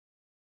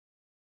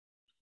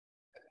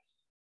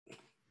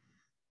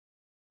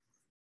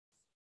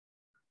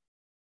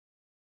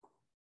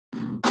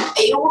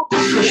a work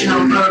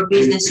professional or a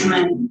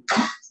businessman?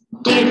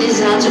 Do you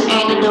desire to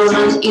earn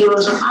dollars,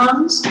 euros, or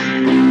pounds?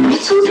 You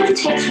thought of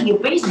taking your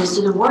business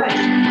to the world.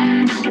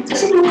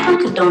 Does it look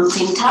like a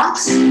daunting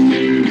task?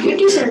 You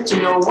desire to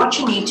know what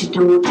you need to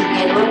do to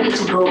get ready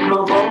to go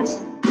global?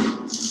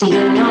 Do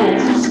you know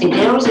that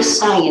there is a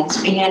science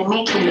behind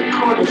making the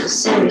product or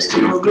service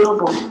to go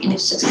global in a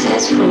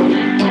successful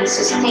and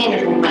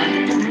sustainable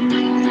manner?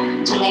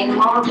 To learn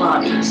more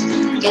about it,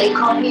 get a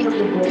copy of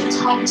the book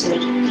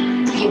titled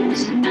Built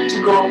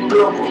to Go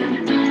Global.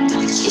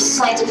 It's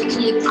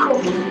scientifically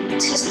proven,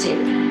 tested,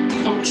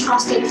 and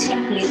trusted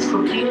template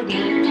for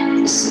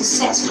building a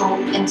successful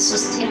and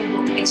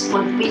sustainable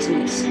export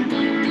business.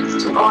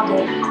 To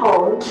order,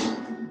 call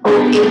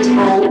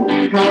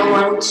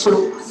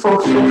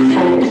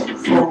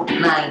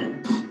 080-912-44449.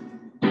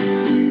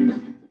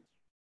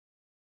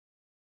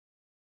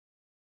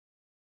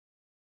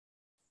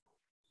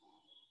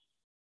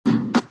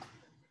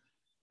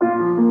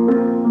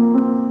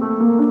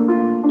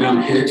 I'm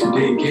here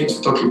today again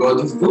to talk about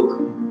this book,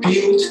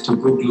 Built to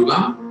Go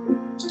Global.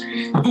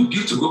 The book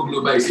Built to Go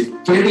Global is a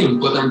very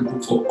important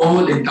book for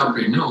all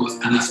entrepreneurs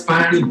and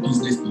aspiring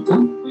business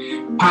people,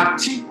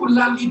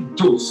 particularly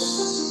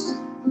those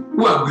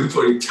who are going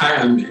for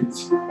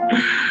retirement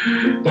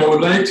that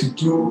would like to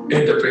do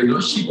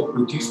entrepreneurship or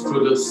produce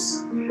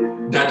products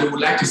that they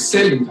would like to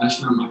sell in the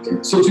international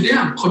market. So today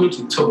I'm coming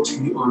to talk to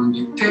you on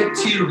the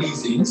 30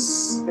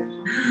 reasons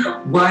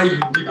why you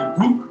need a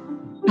book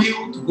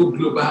Built to Go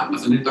Global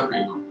as an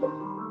entrepreneur.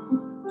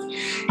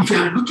 If you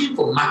are looking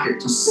for market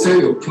to sell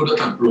your product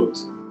abroad,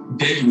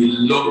 then you will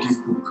love this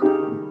book,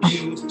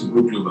 Built to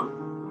Go Global.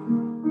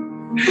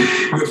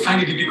 You will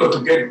find it difficult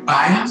to get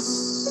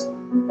buyers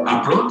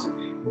abroad,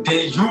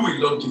 then you will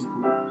love this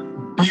book,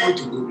 Built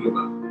to Go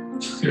Global.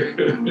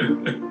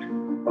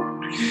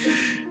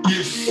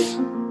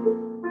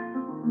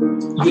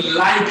 If you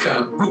like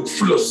a book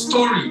full of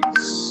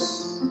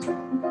stories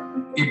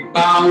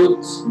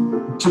about,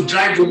 to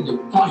drive home the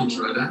point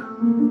rather,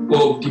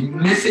 of the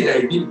message that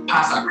is being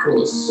passed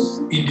across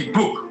in the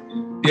book,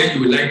 then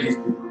you will like this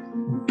book,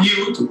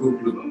 Built to Go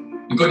Global,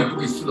 because the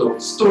book is full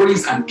of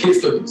stories and case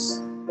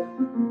studies.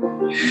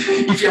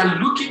 If you are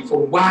looking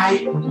for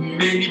why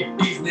many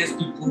business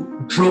people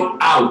drop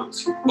out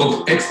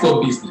of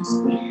export business,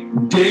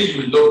 then you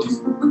will love this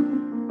book.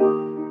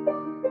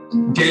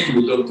 Then you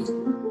will love this book.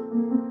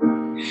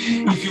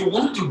 If you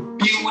want to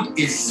build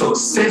a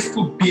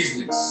successful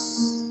business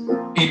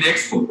in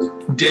export,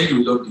 then you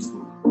will love this book.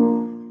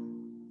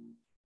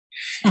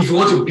 If you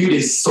want to build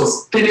a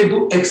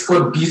sustainable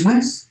export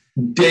business,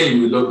 then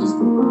you will love this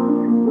book.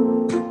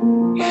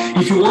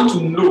 If you want to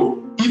know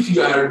if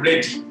you are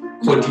ready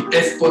for the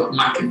export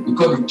market,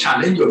 because the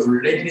challenge of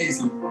readiness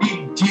is a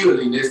big deal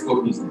in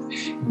export business,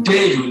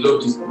 then you will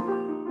love this book.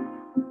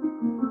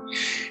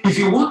 If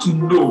you want to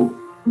know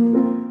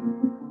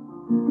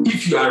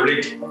if you are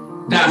ready,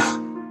 that's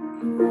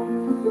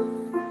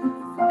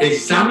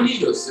examining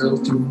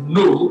yourself to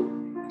know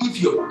if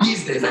your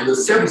business and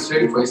yourself is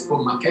ready for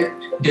export market,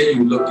 then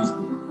you will love this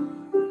book.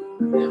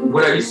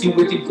 What are you still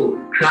waiting for?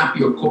 Grab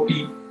your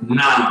copy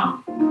now.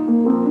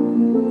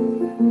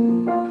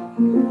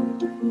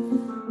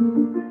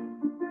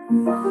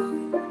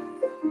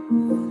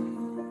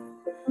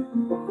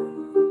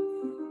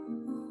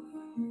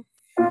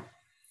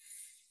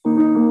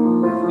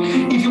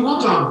 If you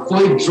want to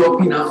avoid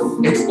dropping out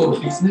of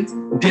export business,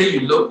 then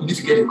you need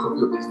to get a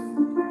copy of this book.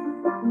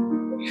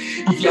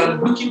 If you are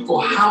looking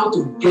for how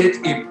to get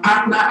a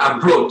partner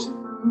abroad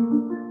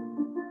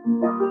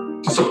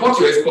to support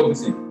your export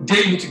business,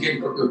 then you need to get a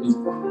copy of this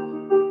book.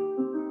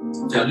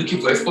 If you are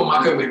looking for export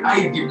market with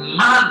high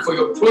demand for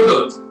your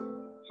product,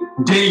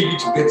 then you need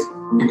to get a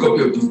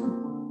copy of this book.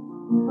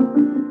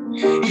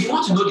 If you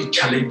want to know the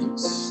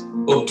challenges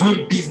of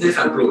doing business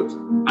abroad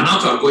and how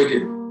to avoid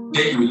them,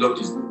 then you will love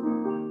this book.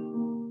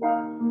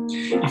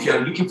 If you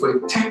are looking for a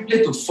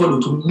template to follow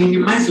to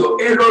minimize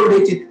your error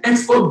rate in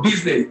export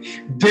business,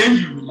 then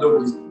you will love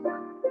this book.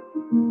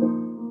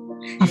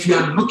 If you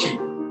are looking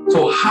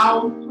for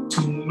how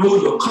to know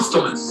your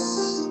customers,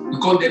 we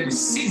call them the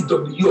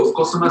 6W of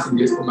customers in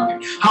the export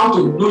market, how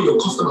to know your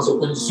customers or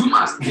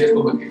consumers in the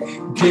export market,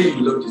 then you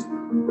will love this book.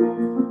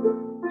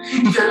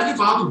 If you are looking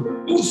for how to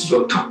boost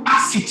your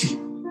capacity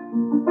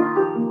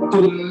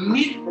to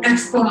meet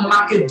export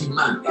market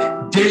demand,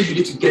 then you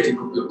need to get a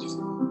copy of this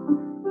book.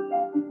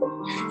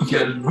 If you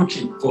are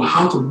looking for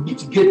how to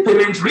mitigate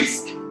payment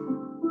risk,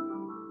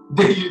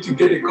 then you need to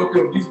get a copy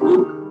of this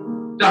book.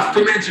 That's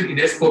payment risk in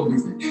export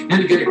business.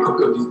 Then you get a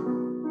copy of this book.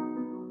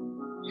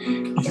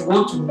 If you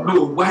want to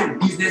know why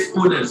business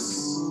owners,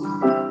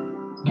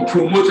 the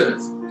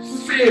promoters,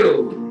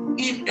 fail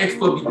in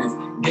export business,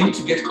 then you need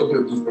to get a copy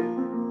of this book.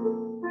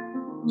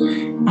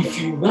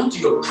 If you want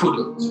your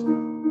product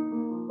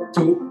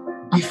to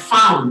be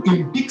found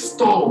in big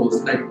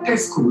stores like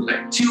Tesco,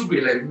 like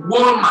Tilbury, like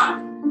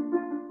Walmart,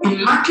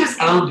 in markets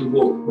around the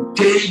world,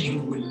 then you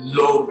will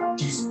love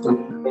this book.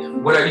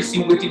 What are you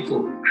still waiting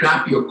for?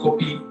 Grab your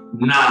copy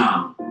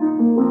now.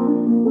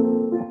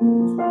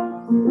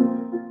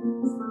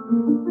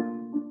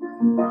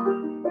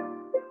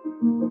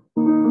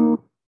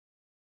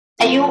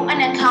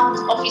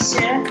 account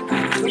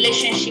officer,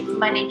 relationship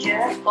manager,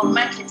 or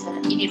marketer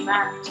in a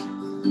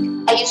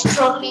bank? Are you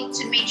struggling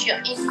to meet your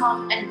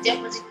income and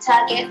deposit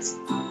targets?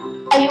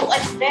 Are you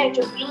at the verge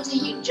of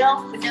losing your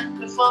job for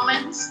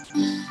non-performance?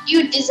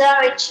 You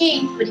desire a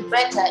change for the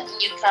better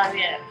in your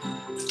career?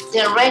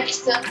 Then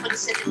register for the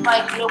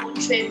Certified Global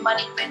Trade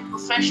Management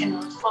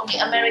Professionals from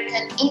the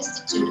American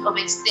Institute of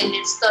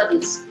Extended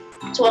Studies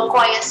to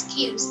acquire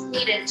skills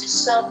needed to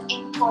solve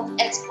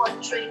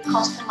import-export trade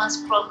customers'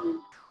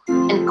 problems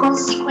and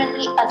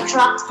consequently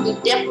attract the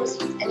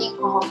deposit and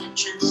income of the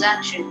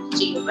transaction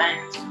to your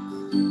bank.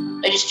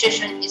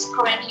 Registration is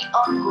currently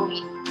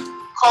ongoing.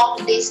 Call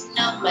this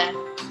number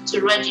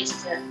to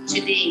register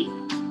today.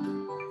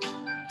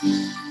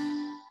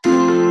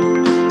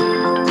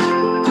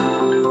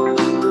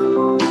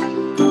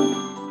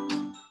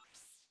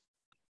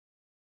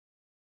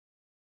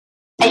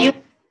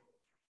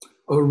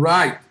 All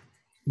right.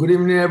 Good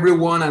evening,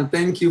 everyone, and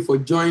thank you for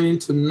joining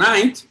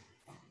tonight.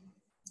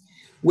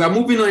 We are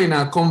moving on in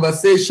our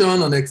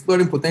conversation on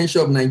exploring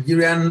potential of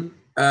Nigerian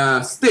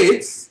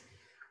states.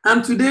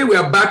 And today we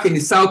are back in the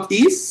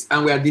Southeast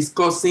and we are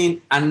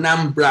discussing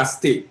Anambra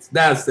State.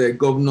 That's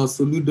Governor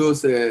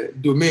Soludo's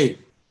domain.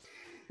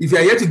 If you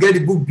are yet to get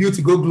the book Built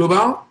to Go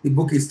Global, the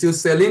book is still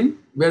selling,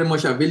 very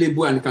much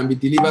available, and it can be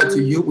delivered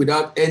to you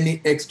without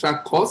any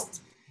extra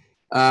cost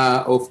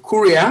of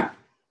courier.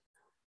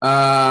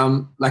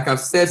 Like I've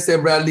said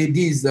severally,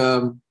 this is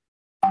a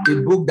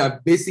book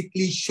that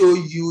basically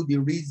shows you the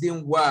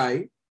reason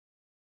why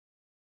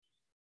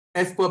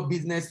export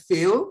business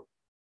fail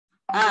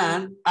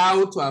and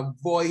how to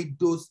avoid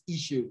those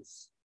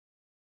issues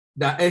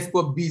that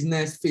export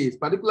business face,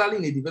 particularly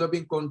in a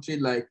developing country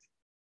like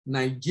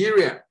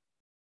Nigeria.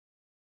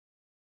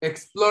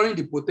 Exploring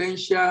the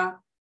potential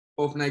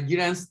of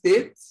Nigerian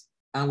states,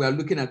 and we are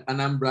looking at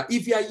Anambra.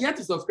 If you are yet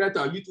to subscribe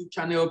to our YouTube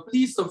channel,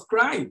 please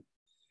subscribe.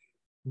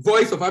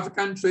 Voice of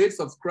African Trade,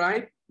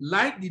 subscribe,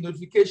 like the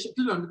notification,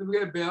 click on the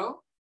notification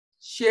bell,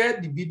 share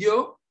the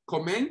video,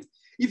 comment.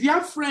 If you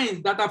have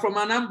friends that are from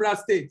Anambra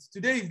State,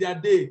 today is their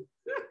day.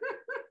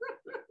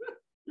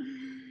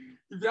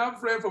 If you have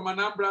friends from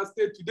Anambra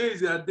State, today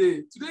is their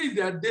day. Today is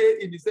their day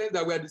in the sense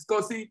that we are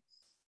discussing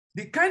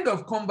the kind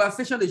of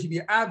conversation they should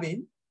be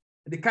having,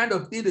 the kind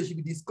of thing they should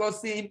be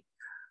discussing,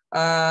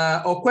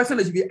 or question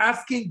they should be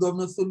asking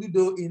Governor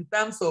Soludo in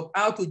terms of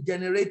how to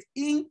generate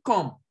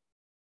income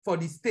for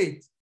the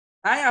state.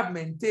 I have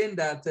maintained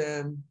that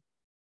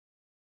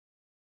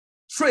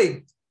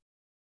trade,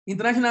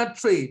 international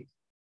trade,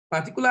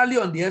 particularly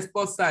on the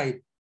export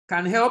side,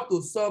 can help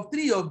to solve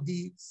 3 of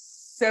the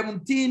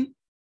 17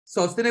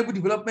 Sustainable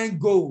Development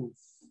Goals.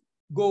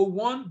 Goal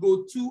 1,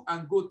 Goal 2,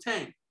 and Goal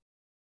 10.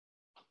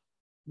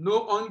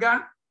 No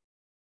hunger,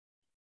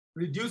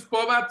 reduce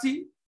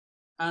poverty,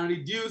 and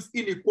reduce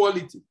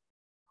inequality.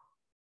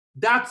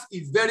 That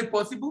is very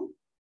possible.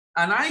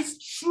 And I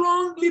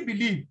strongly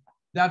believe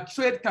that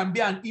trade can be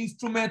an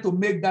instrument to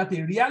make that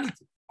a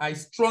reality. I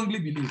strongly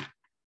believe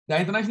that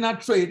international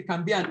trade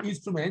can be an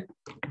instrument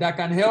that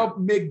can help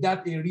make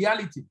that a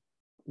reality.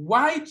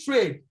 Why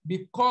trade?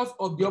 Because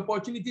of the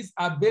opportunities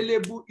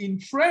available in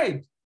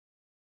trade.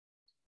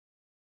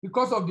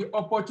 Because of the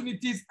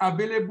opportunities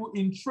available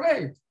in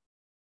trade,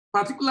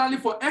 particularly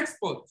for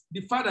export,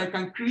 the fact that I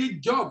can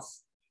create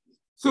jobs.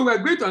 So we're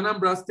going to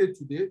Anambra State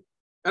today.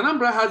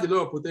 Anambra has a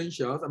lot of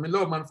potentials. I mean, a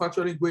lot of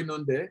manufacturing going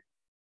on there.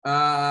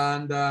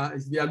 And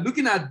if you are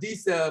looking at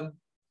this,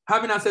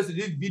 having access to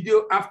this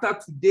video after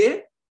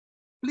today,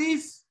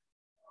 please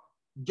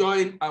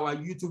join our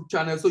YouTube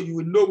channel so you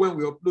will know when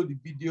we upload the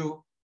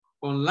video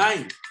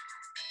online.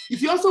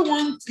 If you also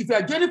want, if you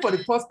are joining for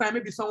the first time,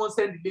 maybe someone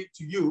sent the link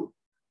to you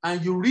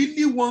and you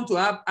really want to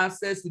have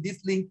access to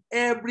this link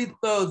every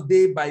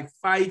Thursday by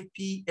 5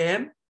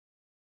 p.m.,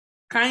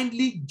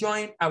 kindly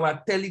join our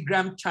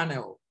Telegram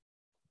channel.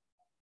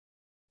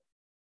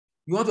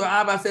 You want to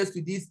have access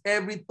to this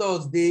every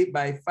Thursday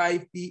by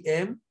 5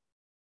 p.m.,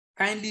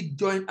 kindly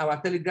join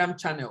our Telegram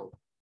channel.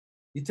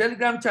 The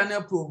Telegram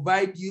channel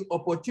provides you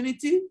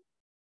opportunity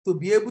to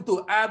be able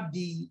to have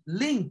the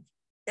link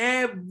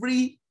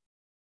every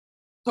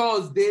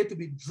Thursday to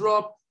be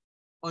dropped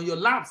on your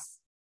laps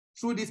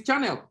through this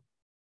channel.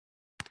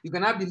 You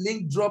can have the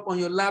link drop on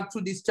your lap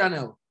through this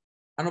channel.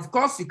 And of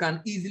course, you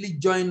can easily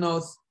join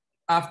us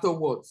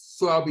afterwards.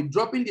 So I'll be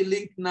dropping the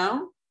link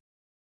now.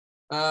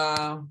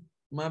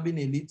 I'm having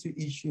a little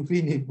issue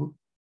being able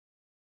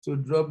to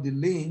drop the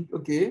link.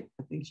 Okay,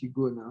 I think she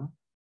go now.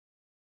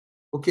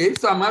 Okay,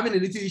 so I'm having a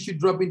little issue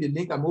dropping the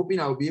link. I'm hoping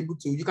I'll be able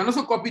to. You can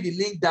also copy the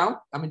link down.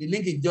 I mean, the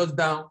link is just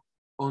down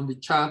on the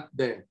chart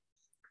there.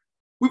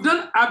 We've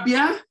done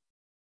Abia.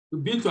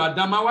 We've been to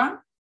Adamawa.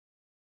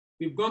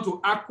 We've gone to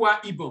Akwa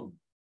Ibom.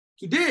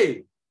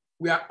 Today,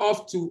 we are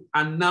off to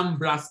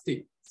Anambra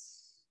State.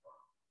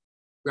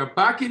 We are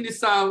back in the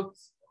south,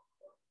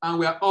 and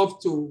we are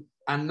off to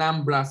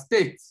Anambra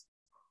State.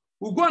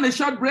 We'll go on a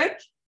short break.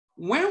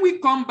 When we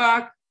come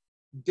back,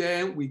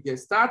 then we get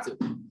started.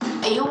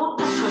 Are you a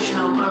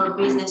professional or a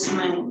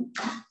businessman?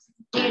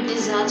 Their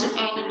desire to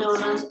earn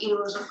dollars,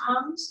 euros, or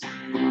pounds.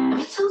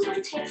 It's also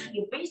taking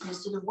your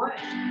business to the world.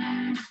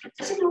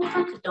 Does it look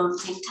like a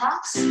daunting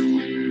task?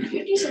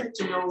 You deserve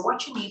to know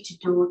what you need to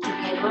do to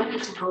get ready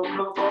to go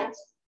global.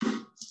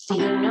 Do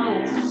you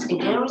know that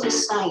there is a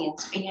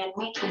science behind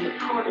making your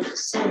product or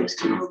service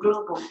to go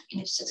global in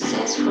a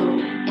successful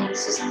and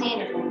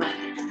sustainable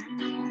manner?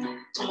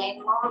 To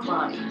learn more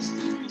about it,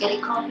 get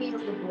a copy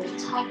of the book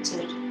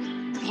titled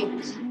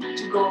Built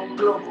to Go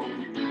Global.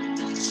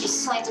 A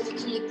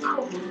scientifically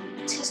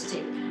proven,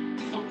 tested,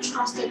 and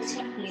trusted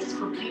template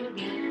for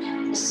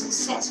building a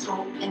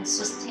successful and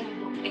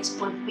sustainable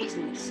export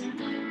business.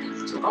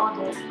 To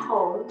order,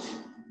 call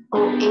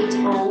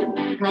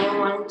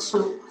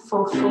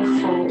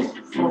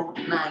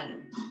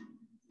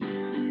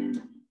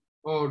 080-912-44449.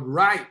 All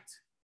right.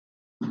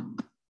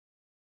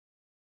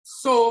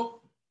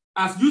 So,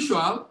 as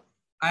usual,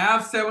 I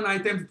have 7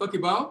 items to talk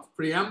about.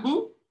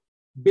 Preamble,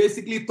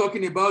 basically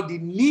talking about the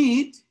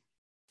need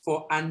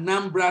for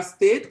Anambra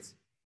State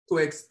to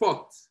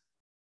export.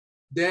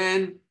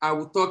 Then I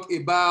will talk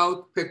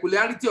about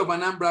peculiarity of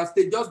Anambra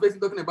State, just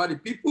basically talking about the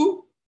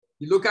people,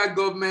 the local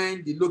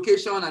government, the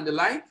location, and the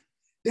like.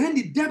 Then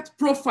the debt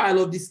profile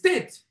of the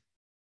state,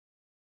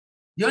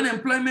 the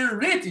unemployment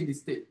rate in the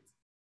state,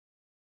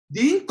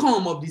 the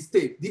income of the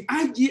state, the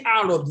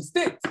IGR of the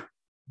state.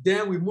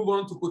 Then we move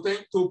on to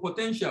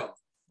potential.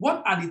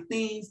 What are the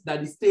things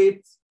that the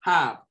states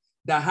have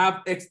that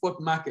have export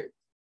market?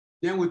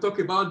 Then we talk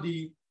about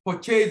the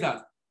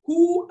purchasers.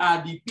 Who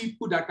are the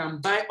people that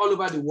can buy all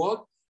over the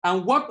world?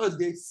 And what is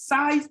the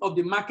size of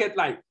the market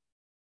like?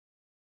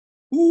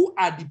 Who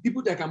are the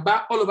people that can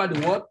buy all over the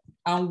world?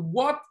 And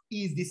what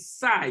is the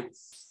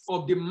size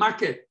of the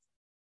market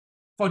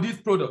for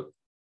this product?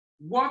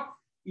 What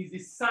is the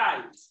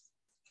size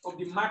of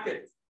the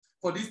market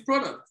for this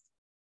product?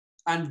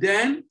 And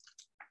then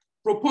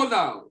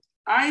proposal.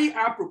 I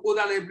have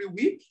proposal every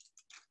week.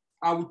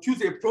 I will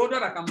choose a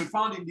product that can be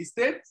found in the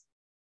state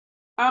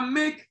and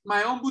make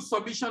my humble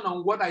submission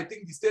on what I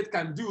think the state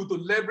can do to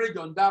leverage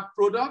on that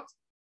product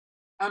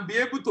and be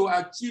able to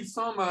achieve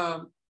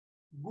some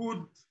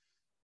good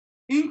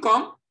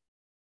income.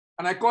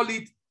 And I call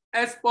it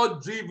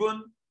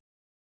export-driven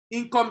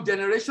income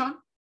generation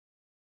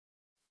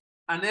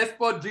and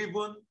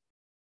export-driven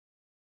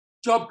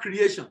job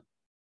creation.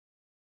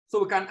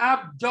 So we can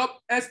have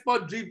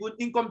export-driven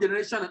income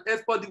generation and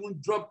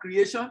export-driven job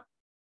creation.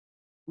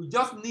 We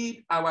just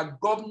need our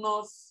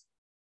governors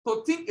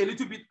to think a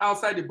little bit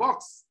outside the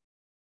box.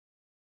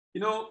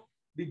 You know,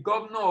 the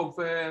governor of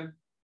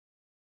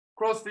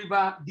Cross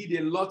River did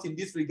a lot in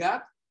this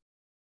regard,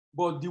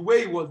 but the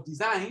way it was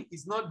designed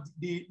is not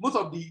most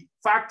of the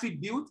factory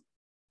built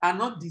are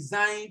not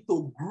designed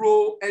to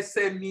grow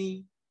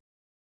SME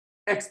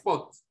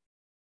export.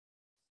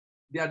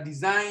 They are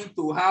designed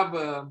to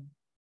have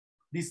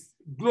this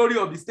glory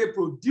of the state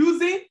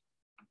producing,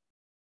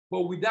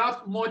 but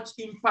without much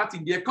impact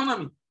in the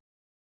economy.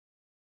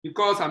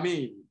 Because, I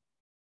mean,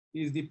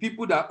 it's the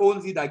people that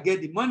owns it that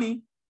get the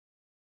money,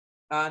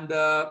 and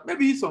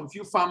maybe some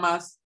few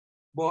farmers,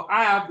 but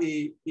I have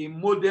a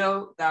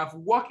model that I've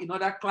worked in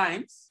other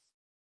clients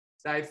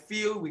that I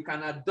feel we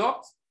can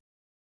adopt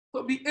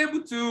to be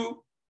able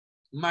to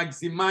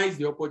maximize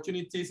the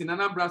opportunities in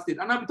Anambra State.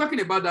 And I'm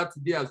talking about that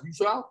today as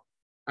usual.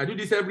 I do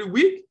this every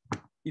week.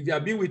 If you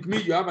have been with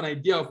me, you have an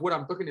idea of what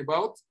I'm talking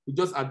about. We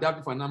just adapt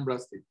it for Anambra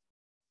State.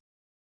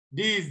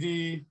 This is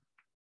the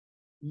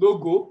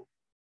logo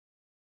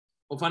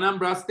of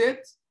Anambra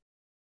State.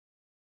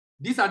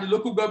 These are the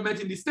local government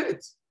in the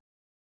state.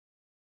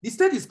 The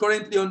state is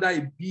currently under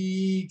a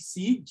big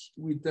siege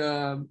with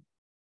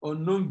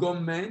unknown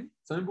gunmen.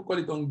 Some people call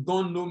it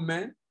unknown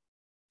men.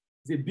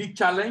 It's a big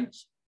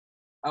challenge.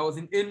 I was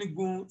in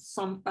Enugu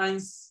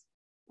sometimes,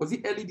 was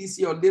it early this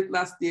year or late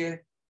last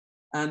year?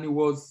 And it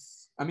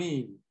was, I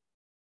mean,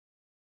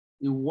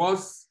 it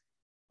was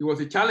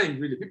a challenge,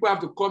 really. People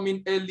have to come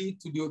in early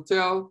to the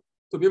hotel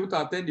to be able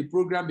to attend the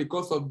program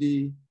because of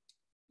the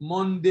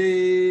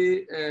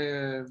Monday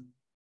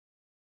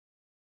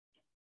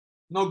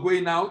not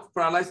going out,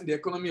 paralyzing the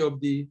economy of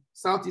the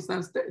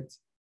southeastern state.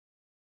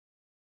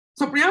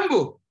 So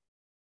preamble,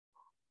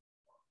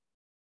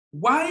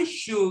 why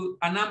should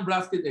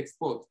Anambra State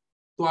export?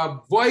 To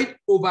avoid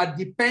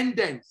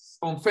over-dependence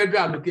on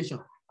federal allocation.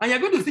 And you're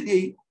going to see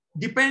the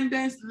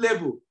dependence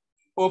level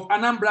of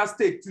Anambra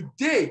State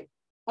today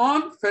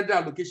on federal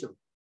allocation.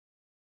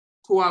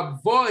 To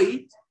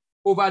avoid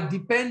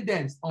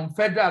over-dependence on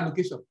federal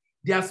allocation.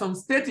 There are some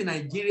states in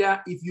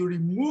Nigeria, if you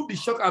remove the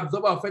shock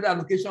absorber of federal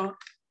allocation,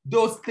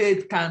 those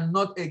states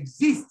cannot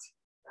exist.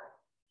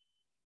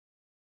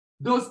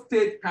 Those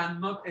states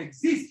cannot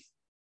exist.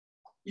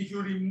 If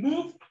you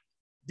remove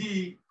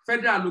the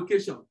federal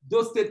allocation,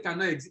 those states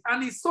cannot exist.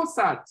 And it's so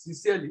sad,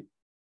 sincerely.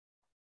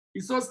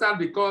 It's so sad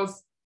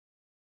because,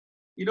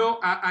 you know,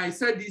 I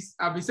said this,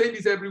 I've been saying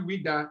this every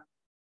week, that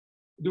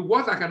the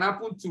worst that can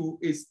happen to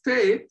a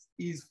state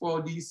is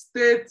for the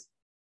state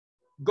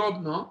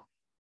governor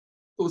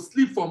to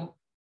sleep from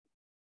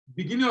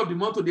beginning of the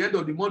month to the end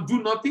of the month,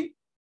 do nothing.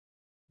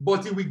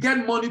 but he will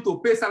get money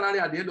to pay salary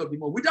at the end of the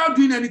month without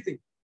doing anything.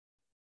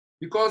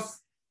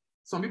 Because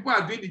some people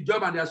are doing the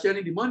job and they are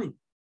sharing the money.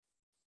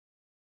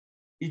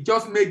 It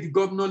just makes the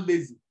governor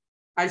lazy.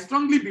 I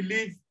strongly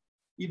believe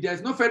if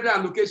there's no federal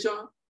allocation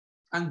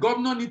and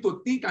governor need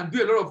to think and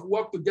do a lot of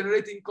work to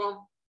generate income,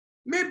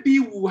 maybe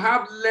we'll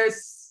have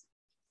less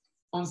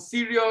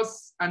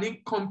unserious and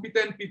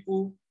incompetent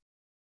people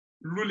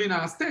ruling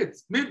our state.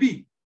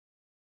 Maybe.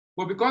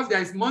 But because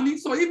there is money,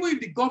 so even if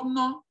the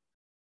governor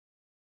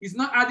is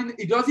not adding,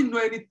 he doesn't know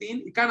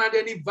anything, he can't add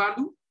any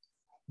value,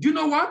 do you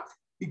know what?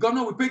 The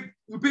governor will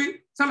pay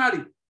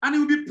salary and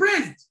he will be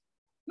praised.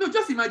 No,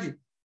 just imagine.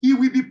 He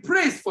will be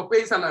praised for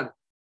paying salary.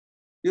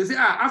 They'll say,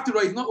 after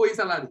all, he's not owing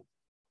salary.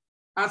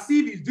 As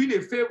if he's doing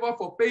a favor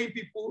for paying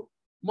people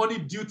money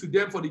due to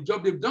them for the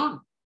job they've done.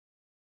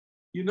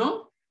 You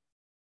know?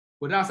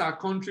 But that's our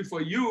country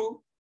for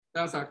you.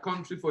 That's our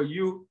country for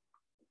you.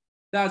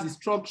 That's the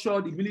structure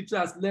the military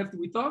has left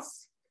with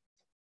us.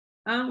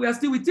 And we are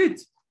still with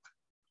it.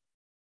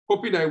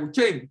 Hoping that it will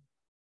change.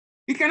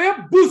 It can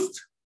help boost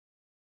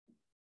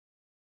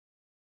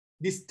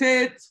the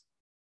state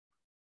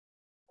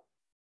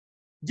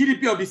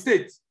GDP of the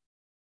state.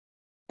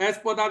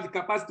 Export has the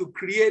capacity to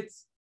create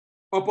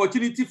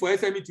opportunity for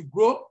SME to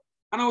grow.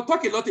 And I'll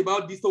talk a lot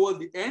about this towards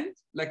the end,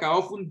 like I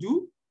often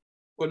do.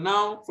 But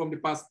now, from the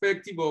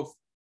perspective of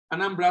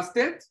Anambra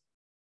State,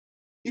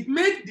 it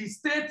makes the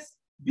state's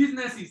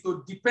businesses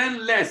to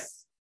depend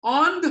less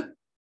on the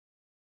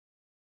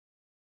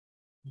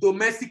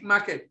domestic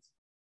market.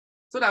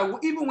 So that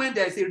even when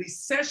there's a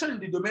recession in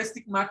the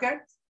domestic market,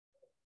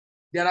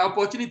 there are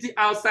opportunities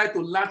outside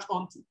to latch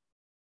onto.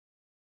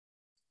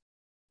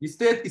 The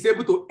state is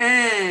able to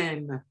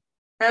earn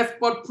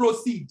export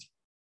proceeds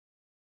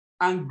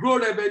and grow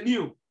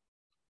revenue.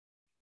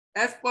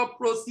 Export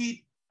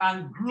proceeds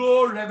and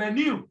grow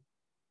revenue.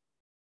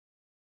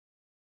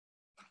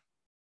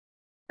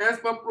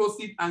 Export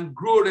proceeds and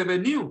grow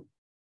revenue.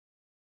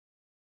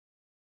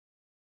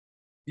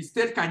 The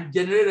state can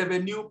generate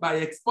revenue by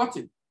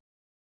exporting.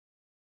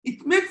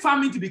 It makes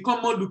farming to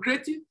become more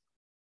lucrative.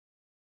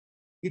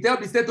 It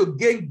helps the state to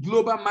gain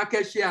global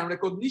market share and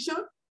recognition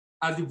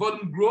as the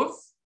volume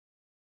grows.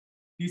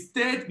 The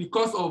state,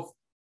 because of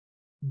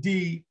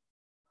the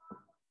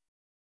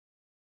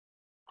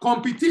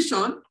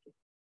competition,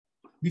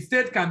 the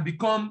state can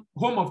become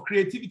home of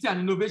creativity and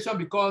innovation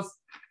because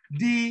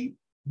the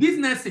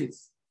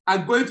businesses are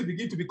going to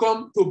begin to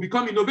become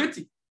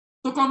innovative,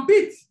 to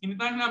compete in the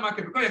international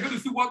market, because you're going to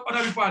see what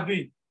other people are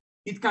doing.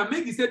 It can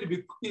make the state,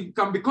 it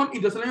can become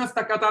industrial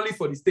catalyst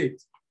for the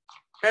state.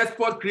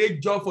 Export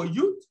creates job for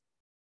youth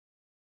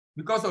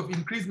because of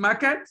increased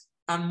market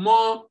and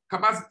more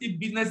capacity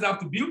businesses have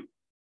to build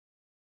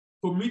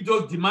to meet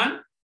those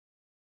demands.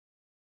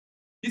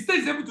 The state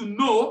is able to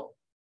know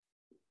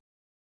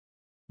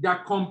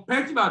their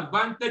competitive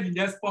advantage in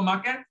the export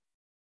market.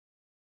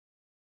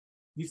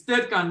 The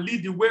state can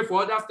lead the way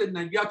for other states in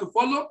Nigeria to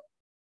follow.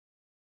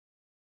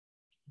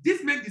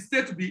 This makes the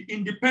state to be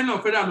independent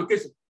of federal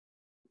allocation.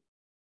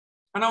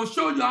 And I'll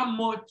show you how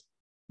much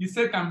the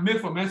state can make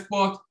from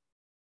export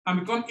and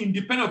become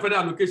independent of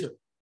federal allocation.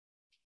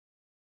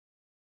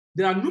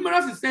 There are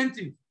numerous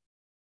incentives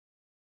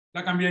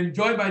that can be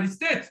enjoyed by the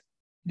state,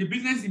 the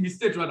business in the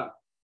state rather.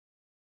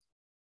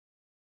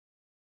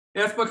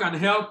 Export can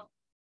help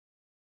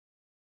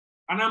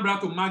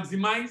Anambra to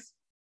maximize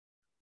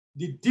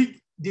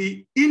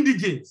the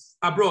indigenes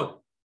abroad.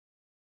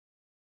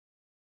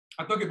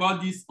 I talked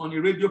about this on a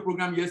radio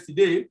program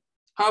yesterday,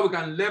 how we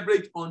can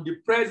leverage on the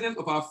presence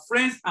of our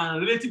friends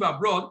and relatives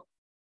abroad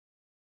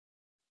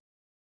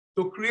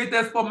to create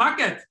export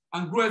market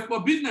and grow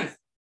export business.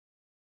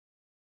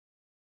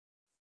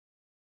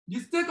 The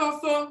state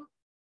also,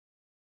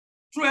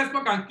 through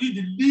export, can keep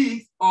the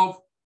leads of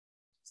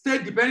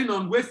state depending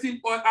on wasting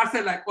oil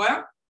assets like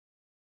oil.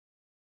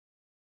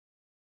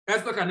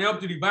 Export can help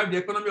to revive the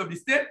economy of the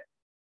state.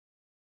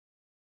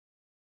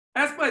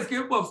 Export is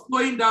capable of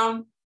slowing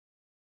down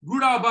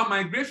rural-urban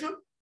migration.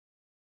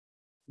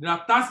 There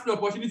are tax-free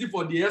opportunities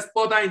for the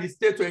exporter in the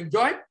state to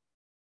enjoy.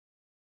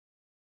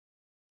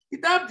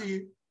 It helps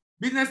the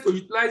business to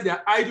utilize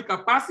their idle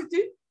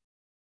capacity.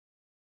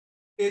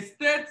 A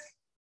state,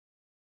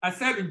 I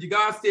serve in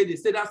Jigawa State, they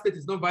say that state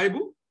is not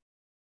viable.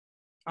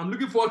 I'm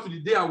looking forward to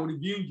the day I will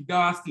review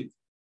Jigawa State.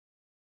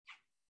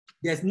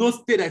 There's no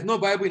state that is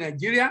not viable in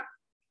Nigeria.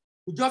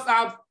 We just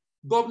have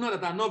governors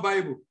that are not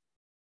viable.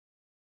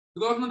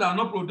 Governors that are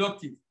not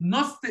productive.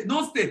 No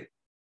state.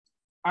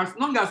 As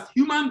long as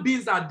human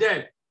beings are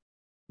there,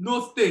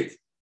 no state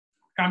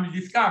can be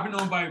described as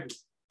not viable.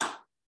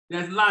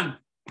 There's land.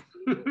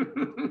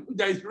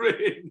 There is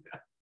rain.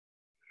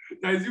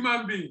 There is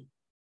human being.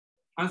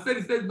 And say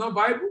the state is not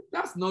viable.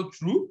 That's not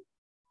true.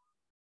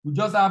 We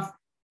just have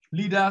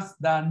leaders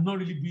that are not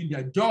really doing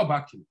their job,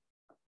 actually.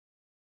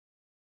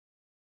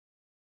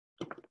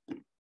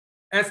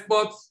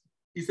 Exports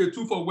is a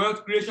tool for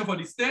wealth creation for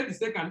the state. The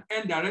state can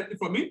earn directly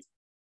from it.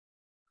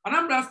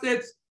 Anambra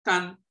State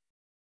can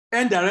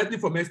earn directly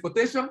from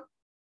exportation.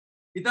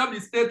 It helps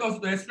the state also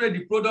to extract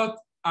the product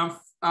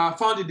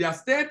found in their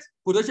state,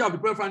 potential of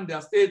deployment found in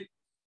their state.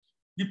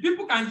 The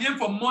people can aim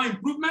for more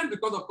improvement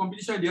because of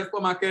competition in the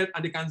export market,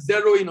 and they can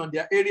zero in on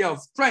their area of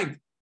strength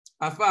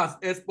as far as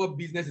export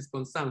business is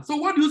concerned. So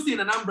what do you see in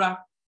Anambra?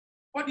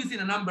 What do you see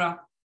in Anambra?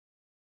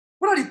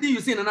 What are the things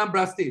you see in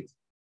Anambra State?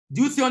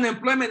 Do you see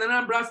unemployment in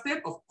Anambra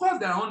State? Of course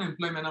there are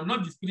unemployment. I'm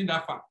not disputing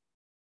that fact.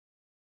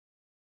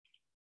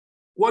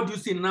 What do you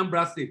see in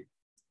Anambra State?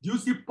 Do you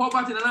see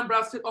poverty in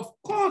Anambra State?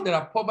 Of course there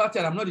are poverty,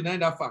 and I'm not denying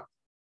that fact.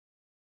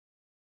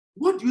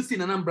 What do you see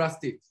in Anambra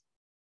State?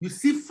 You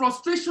see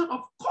frustration.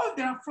 Of course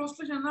there are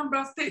frustration in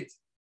Anambra State.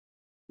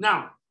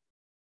 Now,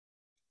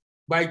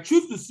 but I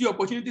choose to see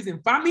opportunities in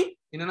farming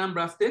in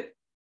Anambra State,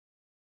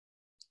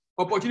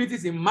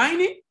 opportunities in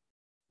mining,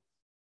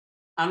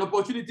 and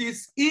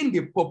opportunities in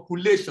the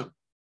population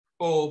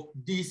of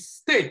this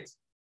state.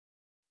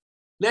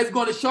 Let's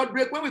go on a short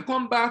break. When we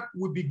come back,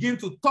 we begin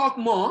to talk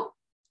more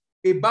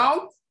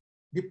about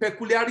the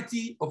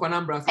peculiarity of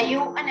Anambra State. Are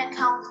you an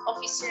account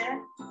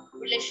officer,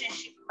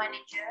 relationship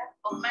manager,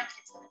 or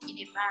marketer in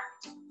a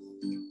bank?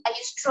 Are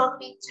you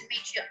struggling to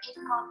meet your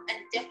income and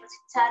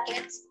deposit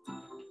targets?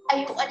 Are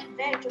you on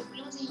the verge of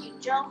losing your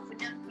job for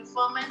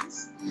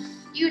non-performance?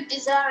 You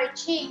desire a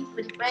change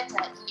for the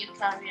better in your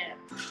career?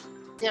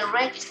 Then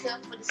register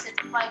for the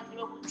Certified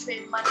Global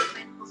Trade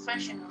Management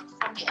Professionals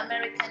from the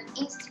American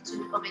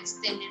Institute of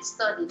Extended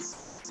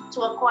Studies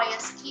to acquire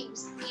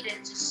skills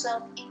needed to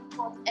solve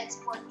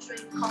import-export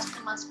trade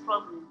customers'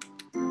 problems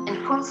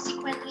and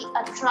consequently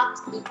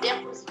attract the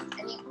deposit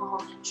and income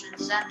of the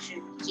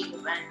transaction to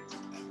your bank.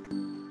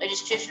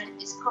 Registration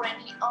is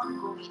currently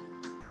ongoing.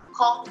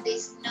 Call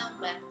this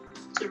number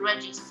to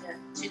register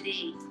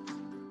today.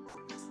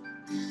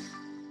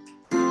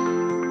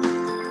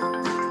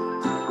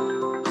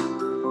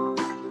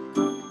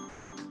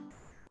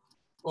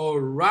 All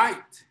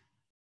right.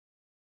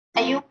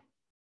 Are you?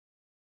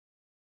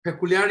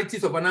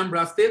 Peculiarities of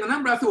Anambra State.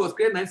 Anambra State was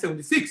created in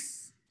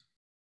 1976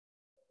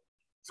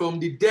 from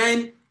the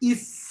then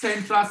East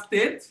Central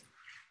State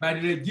by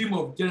the regime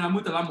of General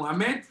Murtala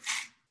Mohammed,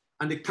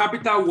 and the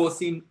capital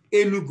was in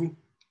Enugu.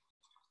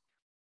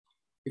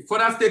 The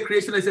further state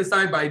creation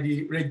exercise by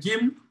the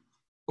regime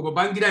of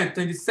Babangida on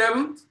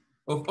 27th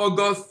of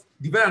August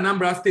divided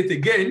Anambra State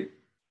again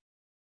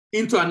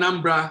into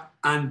Anambra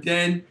and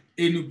then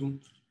Enugu.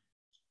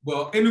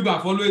 But Enugu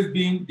have always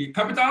been the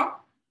capital,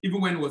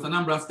 even when it was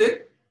Anambra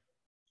State,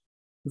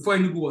 before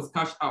Enugu was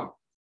cashed out.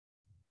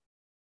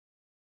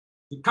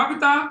 The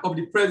capital of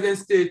the present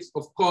state,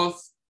 of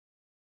course,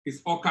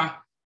 is Awka,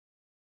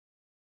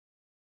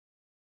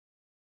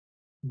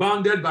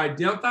 bounded by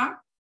Delta,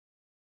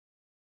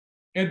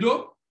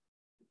 Edo,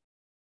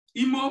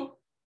 Imo,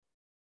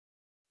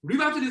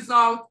 River to the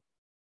south,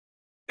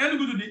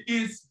 Enugu to the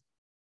east,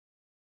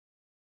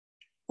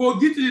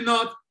 Kogi to the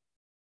north.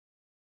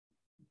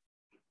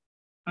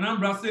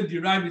 Anambra State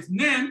derived its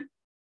name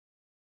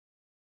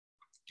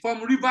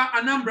from River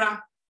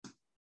Anambra,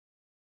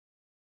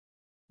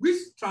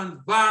 which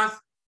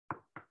traversed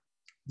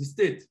the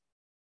state.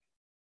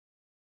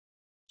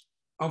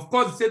 Of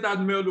course, the state has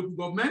male local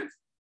government.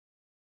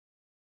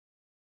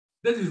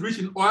 This is rich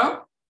in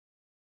oil,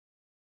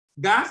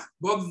 gas,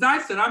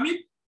 bauxite,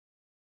 ceramic,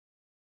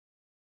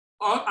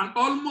 and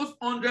almost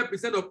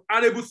 100% of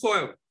arable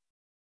soil.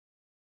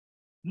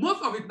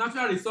 Most of its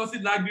natural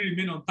resources likely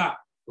remain untapped.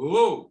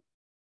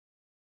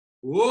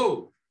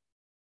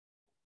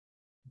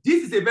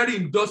 This is a very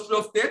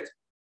industrial state,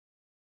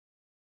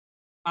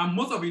 and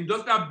most of the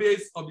industrial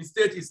base of the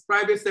state is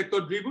private sector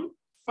driven,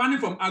 spanning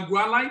from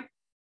agri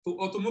to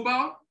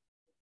automobile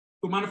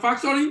to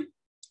manufacturing,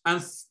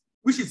 and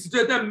which is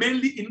situated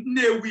mainly in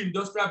Nnewi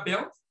industrial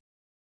belt.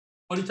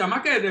 Onitsha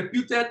market is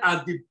reputed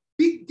as the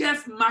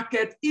biggest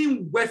market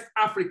in West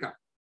Africa.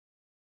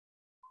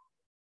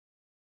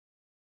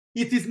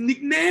 It is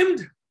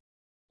nicknamed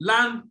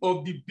Land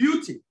of the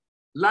Beauty,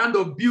 Land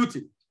of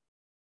Beauty,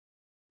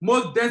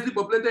 most densely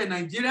populated in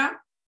Nigeria,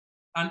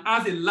 and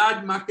has a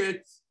large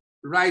market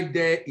right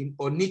there in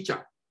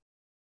Onitsha.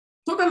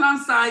 Total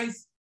land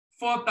size,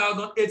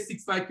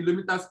 4,865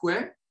 kilometers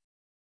square.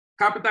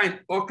 Capital in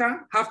Awka,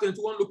 have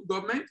 21 local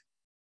government,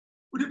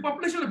 with a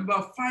population of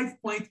about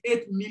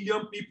 5.8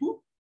 million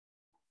people.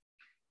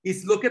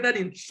 It's located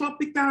in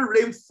tropical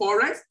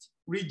rainforest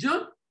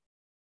region.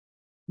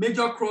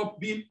 Major crop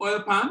being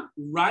oil palm,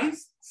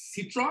 rice,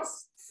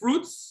 citrus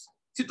fruit,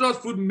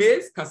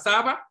 maize,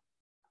 cassava.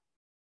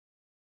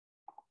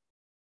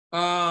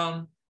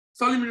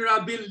 Solid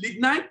mineral being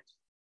lignite,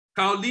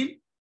 kaolin,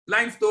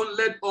 limestone,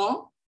 lead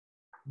ore,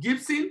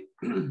 gypsum.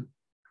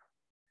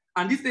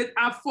 And this state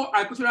have 4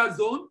 agricultural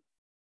zones: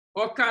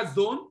 Awka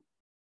zone,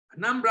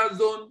 Anambra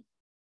zone,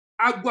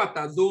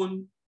 Agwata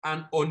zone,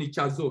 and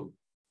Onitsha zone.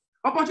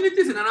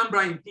 Opportunities in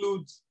Anambra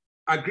include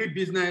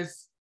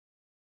agribusiness,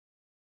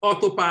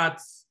 auto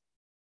parts,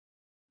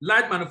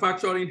 light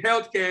manufacturing,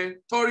 healthcare,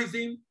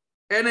 tourism,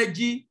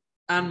 energy,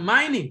 and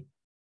mining.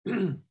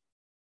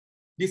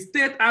 The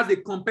state has a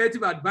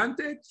competitive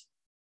advantage,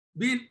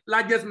 being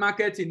largest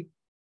market in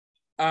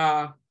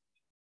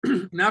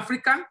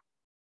Africa,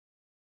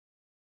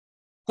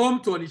 home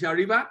to Onitsha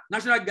River,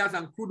 natural gas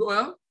and crude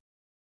oil,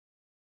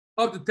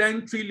 up to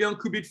 10 trillion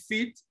cubic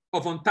feet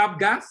of untapped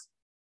gas,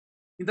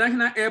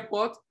 international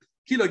airport,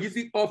 key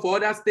logistic hub for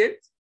other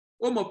states,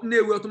 home of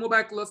Nnewi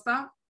automobile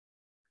cluster,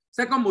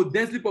 second most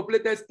densely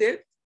populated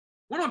state,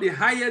 one of the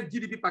highest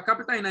GDP per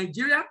capita in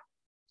Nigeria,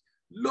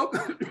 low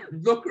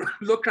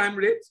crime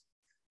rate.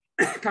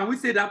 Can we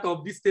say that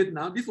of this state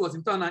now? This was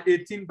in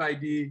 2018 by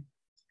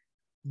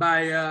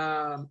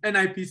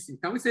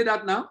NIPC. Can we say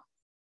that now?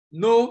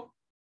 No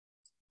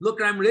low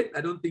crime rate?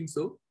 I don't think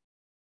so.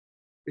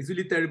 It's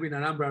really terrible in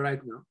Anambra right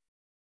now.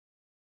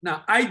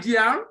 Now,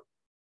 IGR,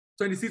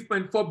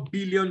 $26.4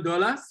 billion.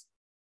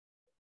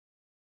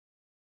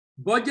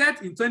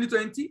 Budget in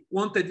 2020,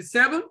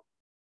 137.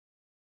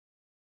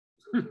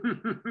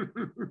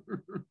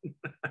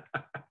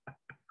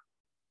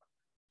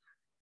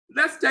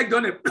 Let's check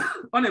the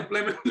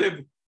unemployment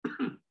level.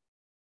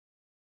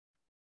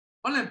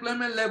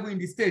 Unemployment level in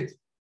the state.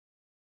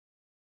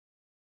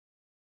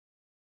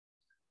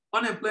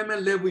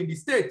 Unemployment level in the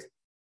state.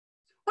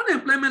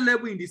 Unemployment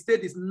level in the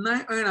state is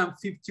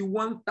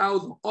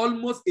 951,000.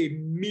 Almost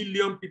 1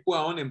 million people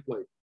are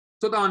unemployed.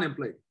 Total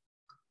unemployed.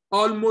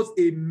 Almost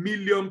 1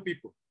 million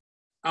people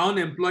are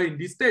unemployed in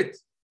this state.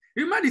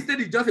 Remember, the state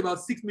is just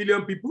about 6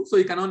 million people, so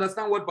you can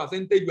understand what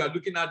percentage you are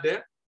looking at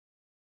there.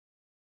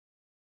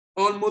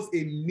 Almost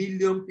 1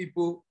 million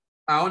people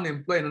are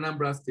unemployed in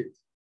Anambra State.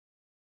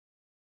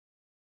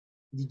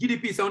 The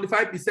GDP is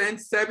 75%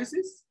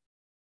 services,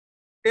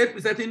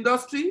 8%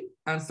 industry,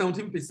 and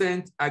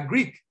 17%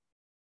 agri.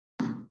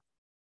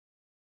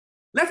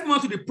 Let's move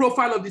on to the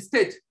profile of the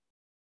state.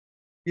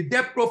 The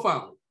debt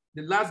profile.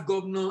 The last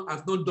governor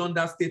has not done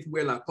that state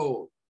well at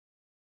all.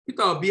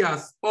 Peter Obi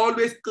has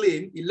always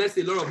claimed he left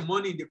a lot of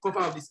money in the cover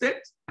of the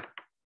state.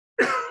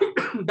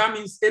 That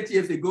means 8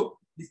 years ago,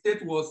 the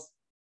state was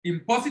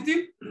in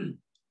positive.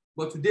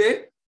 But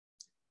today,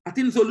 I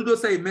think Soludo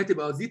said he met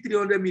about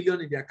 300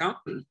 million in the account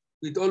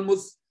with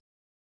almost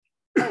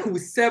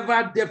with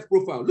several debt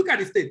profile. Look at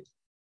the state.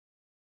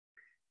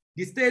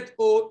 The state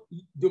owed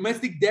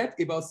domestic debt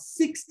about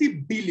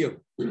 60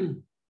 billion.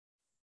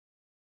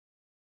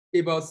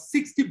 About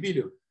 60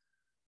 billion.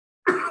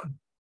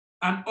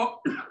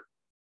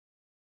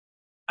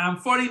 And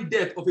foreign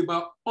debt of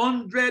about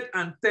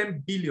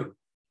 110 billion,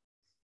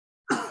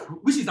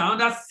 which is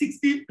another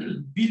 60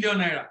 billion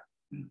naira.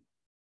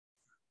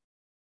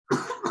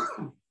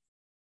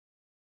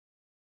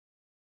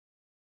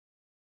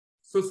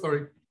 So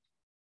sorry.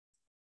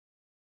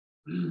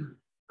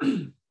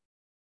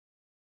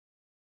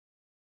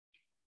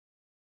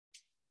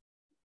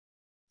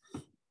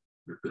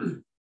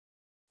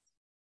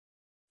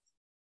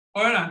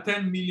 Oil and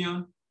 10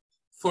 million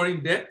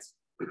foreign debt,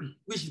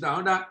 which is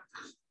another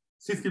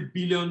 60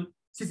 billion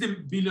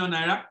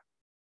naira.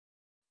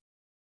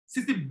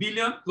 60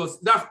 billion plus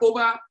that's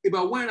over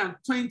about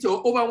 120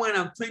 or over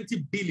 120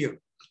 billion.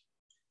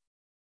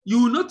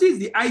 You will notice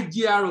the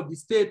IGR of the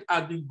state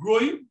has been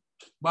growing,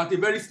 but at a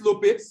very slow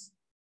pace.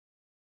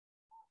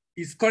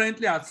 It's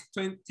currently at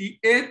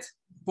 28.01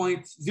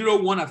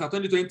 as of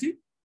 2020.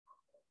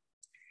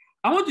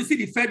 I want to see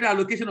the federal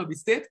allocation of the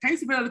state. Can you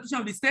see the federal allocation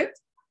of the state?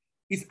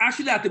 It's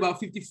actually at about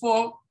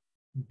 54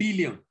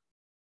 billion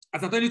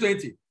as of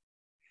 2020.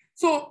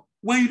 So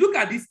when you look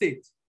at this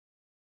state,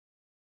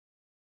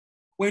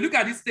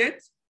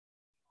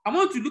 I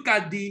want to look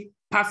at the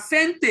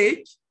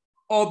percentage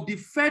of the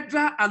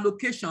federal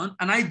allocation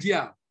and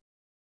IGR.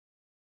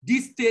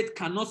 This state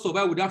cannot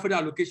survive without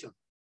federal allocation.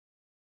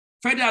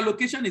 Federal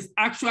allocation is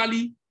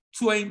actually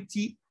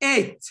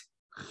 28.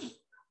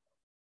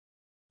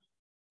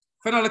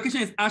 Federal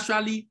allocation is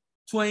actually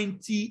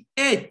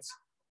 28.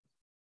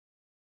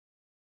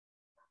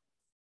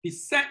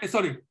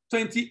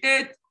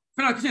 28.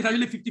 Federal allocation is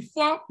actually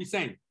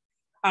 54%.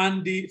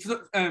 And the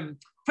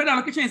federal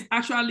allocation is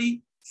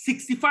actually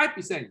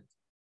 65%.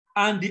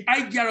 And the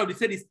IGR of the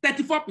state is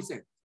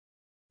 34%.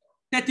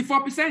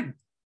 34%.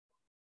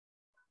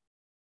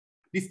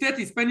 The state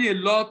is spending a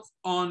lot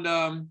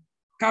on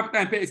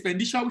capital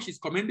expenditure, which is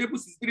commendable,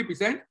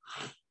 63%.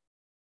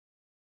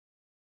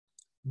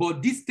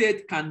 But this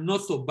state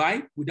cannot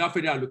survive without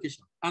federal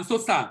allocation. And so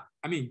sad.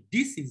 I mean,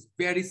 this is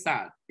very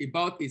sad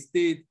about a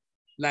state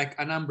like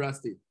Anambra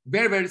State.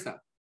 Very, very sad.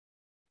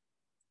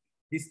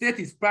 The state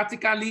is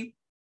practically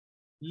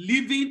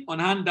living on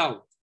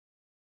handout.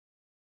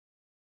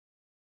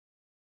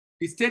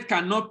 The state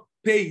cannot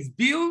pay its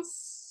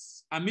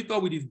bills and meet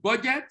up with its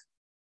budget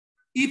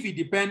if it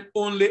depends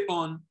only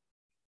on,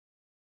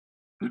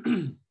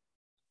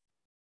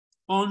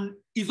 on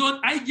its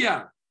own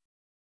IGR.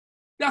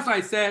 That's why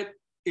I said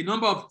a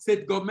number of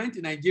state governments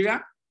in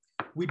Nigeria,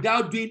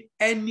 without doing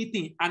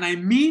anything, and I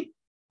mean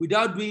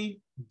without doing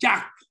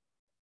jack.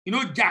 You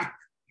know, jack.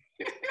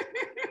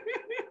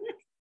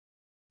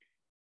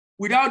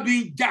 Without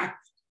doing jack.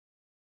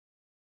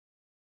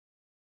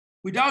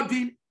 Without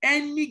doing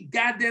any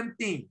goddamn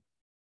thing.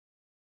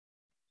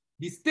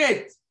 The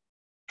state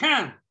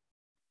can.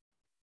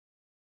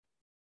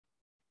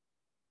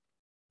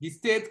 The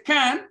state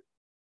can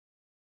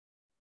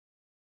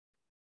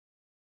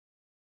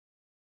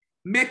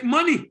make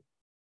money.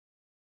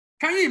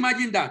 Can you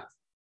imagine that?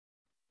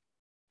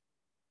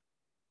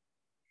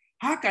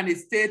 How can a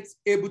state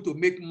able to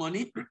make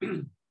money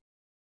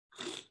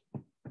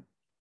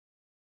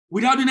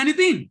without doing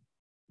anything?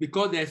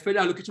 Because there's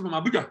federal allocation from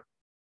Abuja.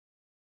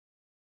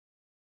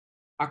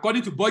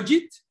 According to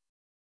budget,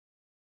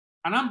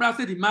 Anambra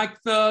State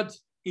marked 3rd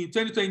in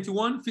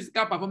 2021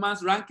 physical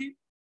performance ranking,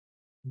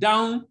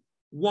 down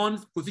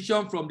 1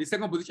 position from the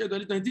 2nd position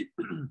in 2020,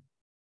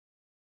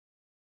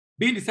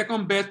 being the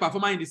 2nd best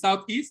performer in the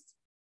Southeast.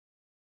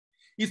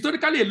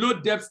 Historically a low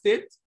debt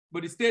state,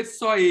 but the state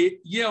saw a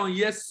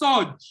year-on-year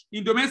surge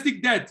in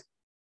domestic debt.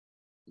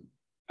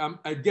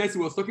 I guess he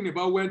was talking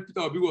about when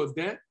Peter Obi was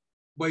there,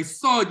 but a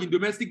surge in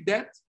domestic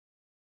debt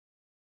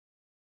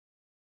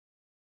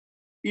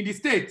in the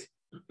state.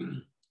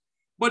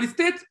 But the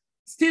state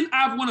still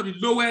have one of the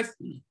lowest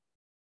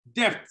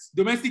debts,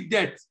 domestic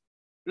debt,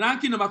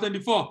 ranking number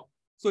 24.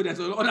 So there's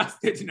another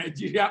state in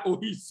Nigeria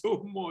owing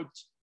so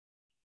much.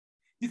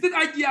 The state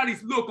IGR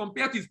is low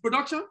compared to its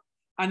production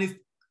and its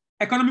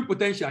economic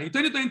potential. In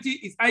 2020,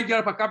 its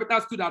IGR per capita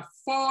stood at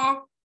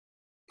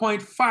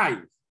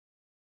 4.5,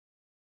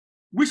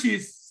 which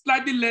is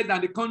slightly less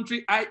than the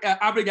country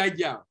average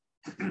IGR.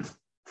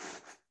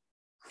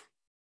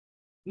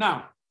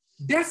 Now,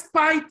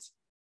 despite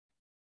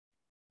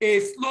a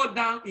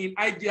slowdown in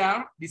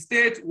IGR, the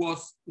state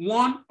was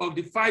one of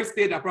the 5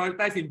 states that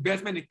prioritized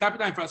investment in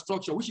capital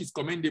infrastructure, which is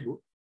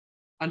commendable.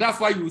 And that's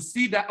why you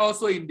see that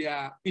also in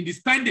the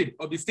spending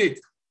of the state,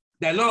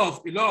 that a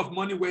lot of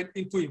money went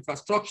into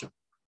infrastructure.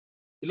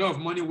 A lot of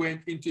money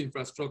went into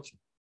infrastructure.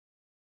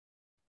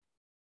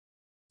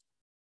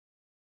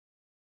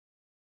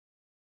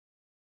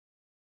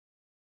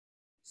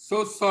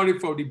 So sorry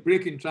for the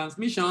break in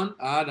transmission.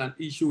 I had an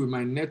issue with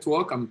my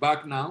network. I'm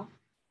back now.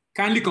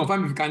 Kindly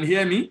confirm if you can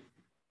hear me.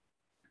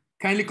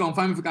 Kindly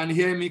confirm if you can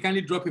hear me.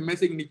 Kindly drop a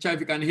message in the chat if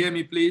you can hear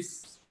me,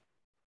 please.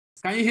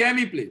 Can you hear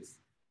me, please?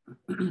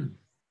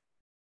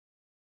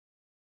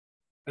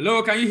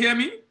 Hello, can you hear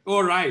me?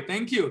 All right,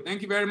 thank you.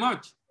 Thank you very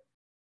much.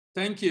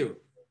 Thank you.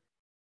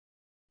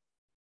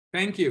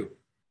 Thank you.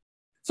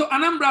 So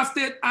Anambra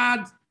State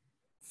had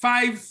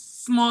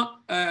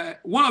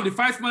one of the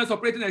 5 smallest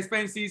operating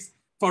expenses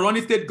for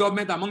running state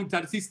government among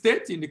 36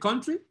 states in the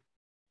country.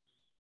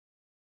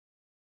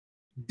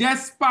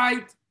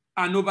 Despite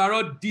an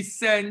overall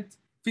decent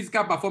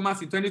fiscal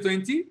performance in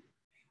 2020,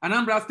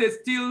 Anambra State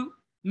still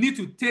need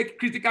to take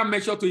critical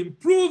measures to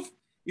improve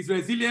its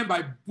resilience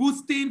by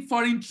boosting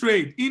foreign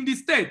trade in the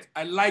state.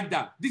 I like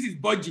that. This is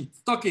budget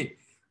talking.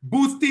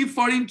 Boosting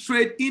foreign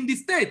trade in the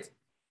state.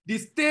 The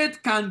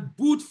state can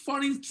boost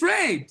foreign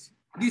trade.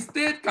 The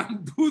state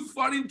can boost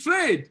foreign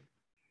trade.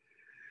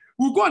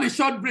 We'll go on a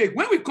short break.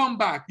 When we come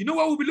back, you know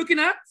what we'll be looking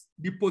at?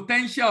 The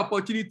potential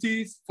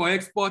opportunities for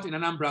export in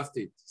Anambra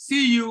State.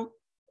 See you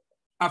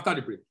after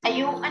the break. Are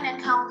you an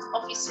account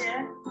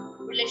officer,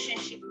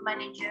 relationship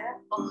manager,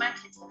 or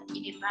marketer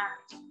in a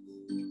bank?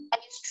 Are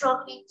you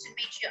struggling to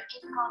meet your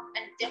income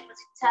and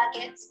deposit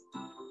targets?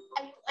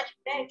 Are you at the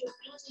verge of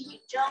losing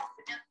your job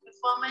for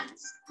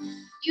non-performance?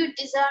 You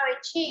desire a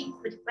change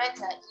for the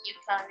better in your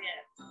career?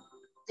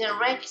 Then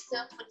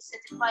register for the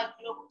Certified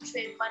Global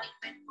Trade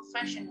Management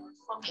Professionals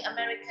from the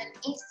American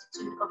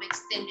Institute of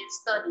Extended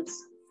Studies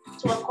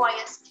to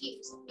acquire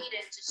skills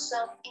needed to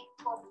serve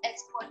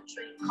import-export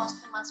trade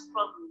customers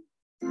properly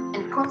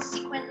and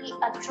consequently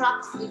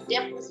attract the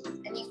deposit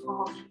and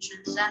income of the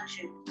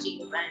transaction to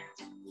your bank.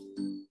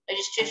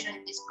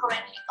 Registration is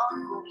currently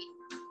ongoing.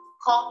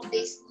 Call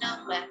this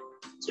number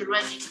to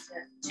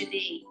register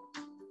today.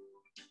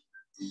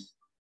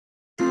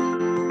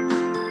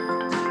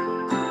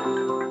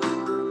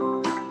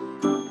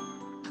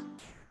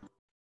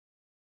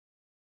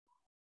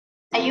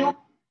 Are you? All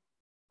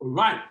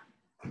right.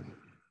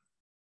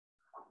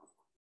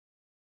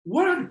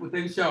 What are the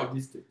potential of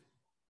this state?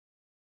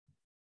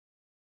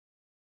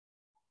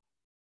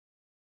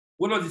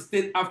 What does the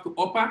state have to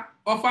offer?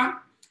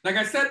 Like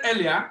I said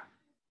earlier,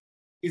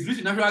 it's rich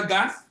in natural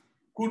gas,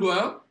 crude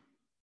oil,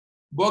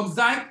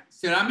 bauxite,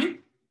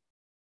 ceramic.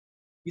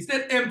 The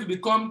state aimed to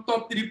become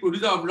top 3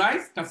 producer of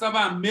rice, cassava,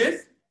 and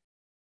maize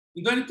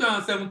in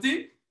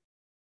 2017.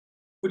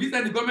 For this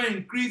time, the government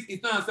increased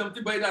its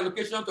 2017 budget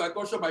allocation to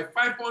agriculture by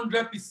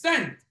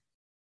 500%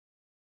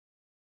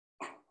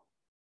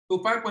 to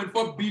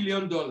 $5.4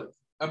 billion, $1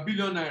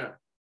 billion naira.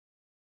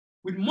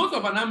 With most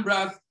of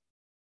Anambra's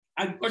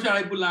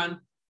agricultural land,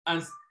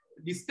 and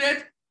the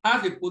state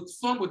has a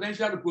strong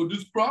potential to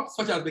produce crops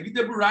such as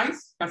vegetable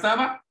rice,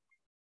 cassava,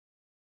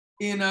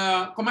 in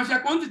commercial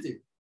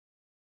quantity.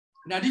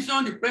 In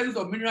addition, the presence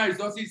of mineral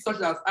resources such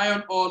as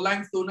iron ore,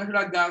 limestone,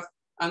 natural gas,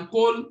 and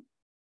coal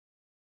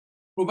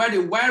provide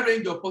a wide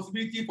range of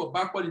possibilities for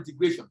backward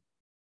integration.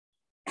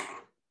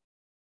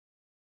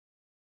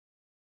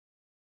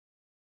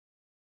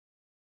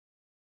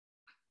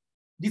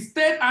 The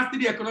state has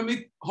 3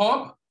 economic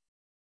hubs,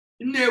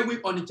 Nnewi,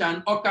 Onitsha,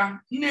 and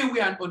Awka.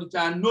 Nnewi and Onitsha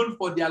are known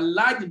for their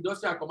large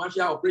industrial and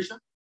commercial operations.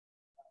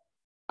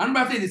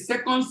 Anambra State is the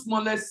 2nd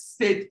smallest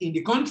state in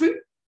the country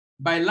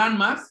by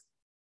landmass.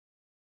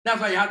 That's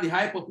why you have the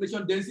high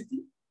population density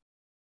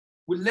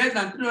with less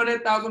than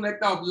 300,000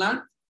 hectares of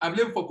land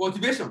available for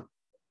cultivation.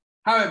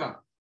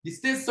 However, the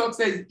state's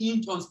success is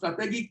hinged on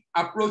strategic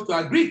approach to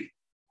agri.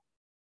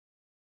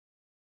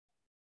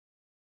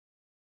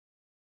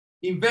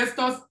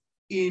 Investors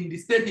in the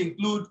state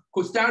include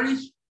Costa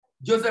Rica,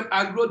 Joseph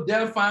Agro,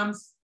 Dell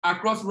Farms,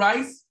 across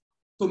rice,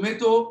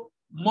 tomato,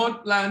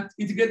 mud plant,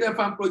 integrated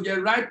farm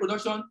project, rice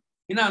production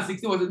in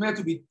 2016 was estimated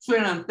to be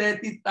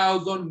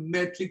 230,000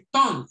 metric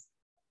tons.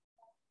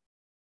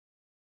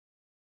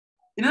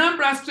 In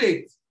Anambra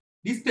State,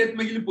 this state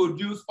mainly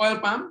produces oil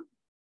palm,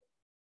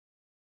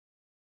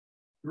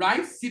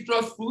 rice,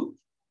 citrus fruit,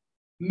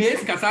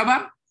 maize,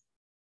 cassava,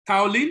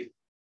 kaolin,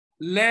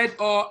 lead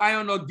or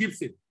iron or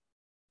gypsum.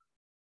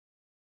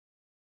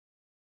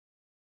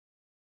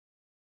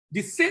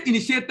 The state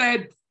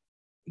initiated,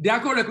 the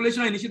agro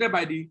regulation initiated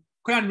by the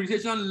current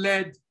administration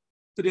led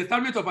to the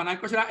establishment of an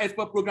agricultural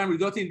export program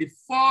resulting in the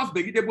first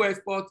vegetable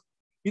export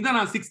in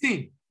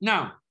 2016.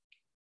 Now,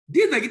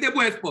 this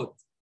vegetable export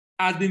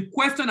has been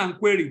questioned and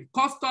queried.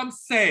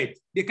 Customs said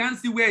they can't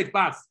see where it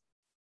passed.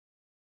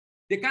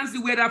 They can't see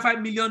where that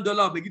 $5 million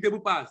vegetable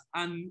passed.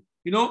 And,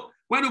 you know,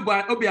 when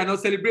Obiano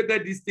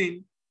celebrated this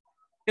thing,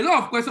 a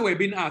lot of questions were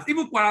being asked.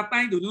 Even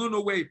quarantine, they don't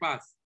know where it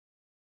passed.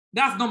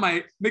 That's not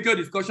my major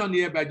discussion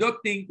here, but I don't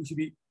think we should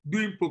be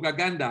doing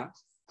propaganda.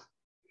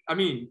 I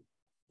mean,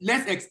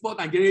 let's export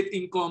and generate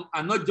income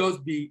and not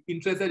just be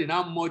interested in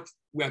how much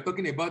we are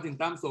talking about in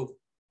terms of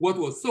what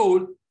was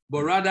sold,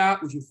 but rather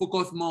we should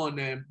focus more on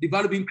the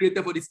value being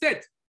created for the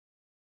state.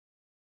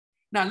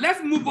 Now,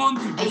 let's move on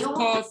to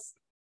discuss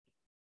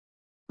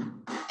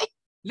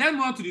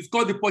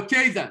the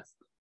purchasers.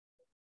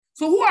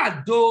 So who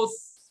are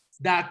those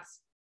that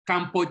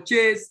can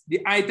purchase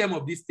the item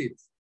of this state?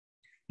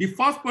 The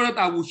first product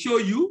I will show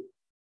you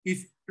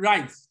is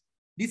rice.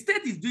 The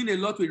state is doing a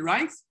lot with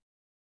rice.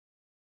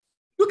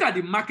 Look at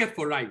the market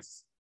for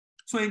rice,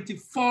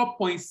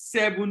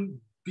 $24.7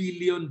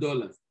 billion.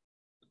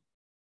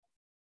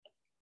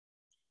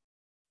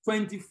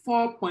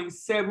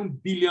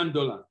 $24.7 billion.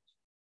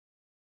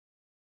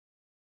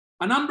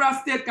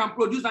 Anambra State can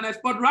produce and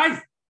export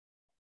rice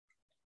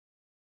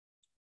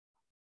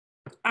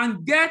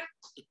and get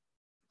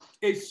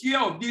a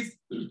share of this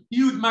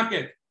huge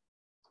market.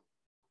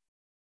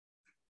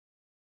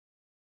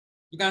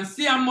 You can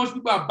see how much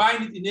people are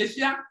buying it in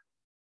Asia.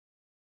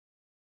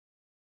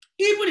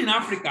 Even in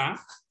Africa,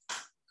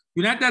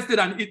 United States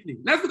and Italy.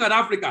 Let's look at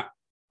Africa.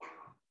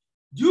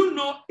 Do you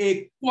know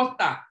a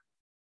quarter,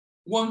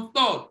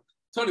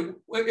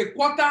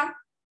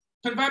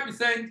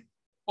 25%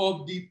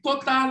 of the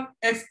total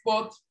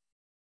export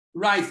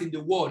rice in the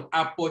world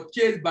are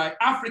purchased by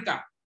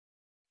Africa?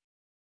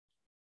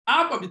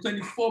 Out of the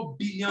 $24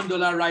 billion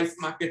rice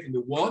market in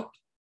the world,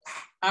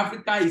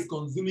 Africa is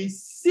consuming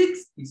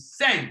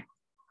 6%.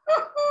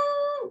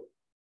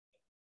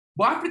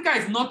 But Africa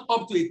is not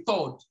up to a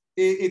third,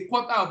 a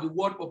quarter of the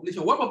world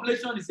population. World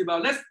population is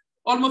about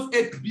almost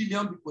 8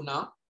 billion people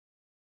now.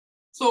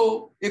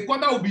 So a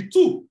quarter will be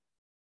 2.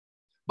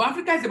 But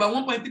Africa is about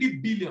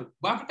 1.3 billion.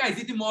 But Africa is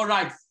eating more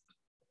rice.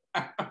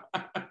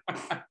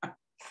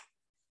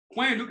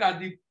 When you look at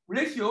the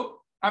ratio,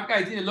 Africa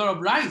is eating a lot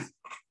of rice.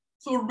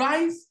 So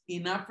rice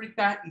in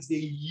Africa is a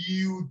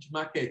huge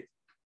market.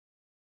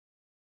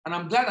 And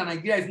I'm glad that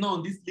Nigeria is not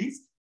on this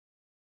list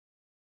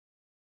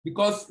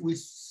because we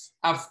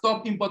have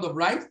stopped import of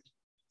rice.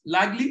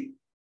 Largely,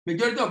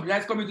 majority of the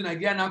rice coming to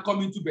Nigeria now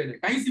coming to Benin.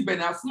 Can you see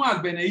Benin? As small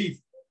as Benin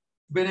is.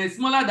 Benin is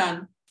smaller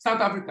than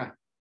South Africa.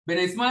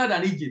 Benin is smaller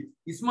than Egypt.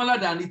 It's smaller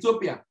than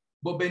Ethiopia.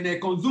 But Benin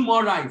consume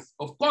more rice.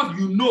 Of course,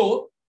 you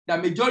know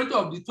that majority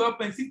of the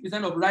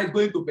 12.6% of rice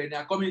going to Benin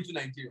are coming into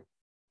Nigeria.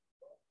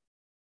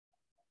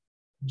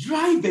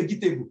 Dry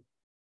vegetable.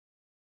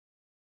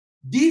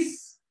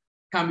 This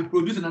can be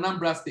produced in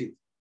Anambra State.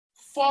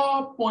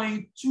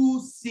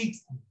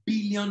 $4.26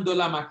 billion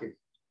market.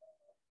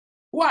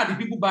 Who are the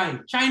people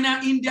buying?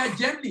 China, India,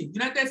 Germany,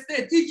 United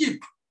States,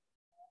 Egypt,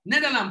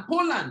 Netherlands,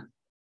 Poland.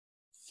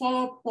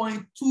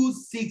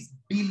 $4.26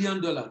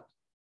 billion.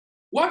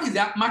 What is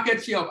the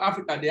market share of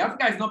Africa?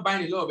 Africa is not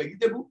buying a lot of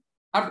vegetable.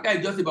 Africa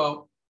is just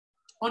about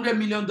 $100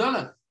 million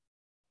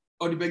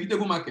of the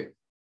vegetable market.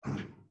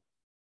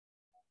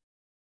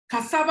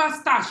 Cassava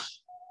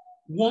starch,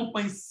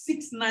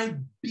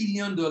 $1.69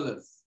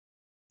 billion.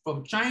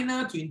 From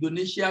China to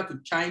Indonesia to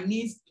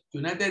Chinese to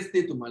United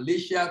States to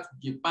Malaysia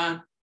to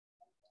Japan.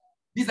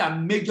 These are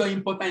major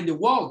importers in the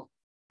world.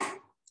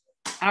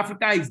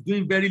 Africa is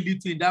doing very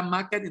little in that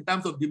market in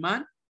terms of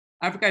demand.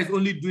 Africa is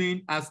only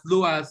doing as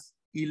low as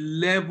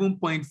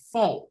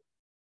 11.4.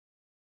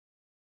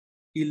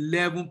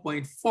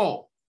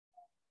 11.4.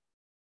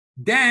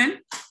 Then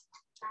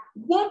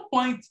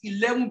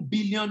 1.11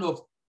 billion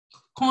of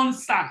corn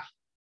starch.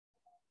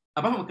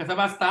 Apart from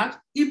cassava starch,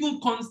 even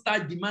corn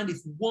starch demand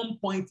is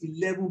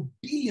 $1.11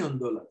 billion.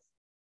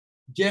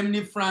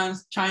 Germany,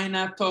 France,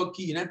 China,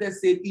 Turkey, United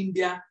States,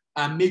 India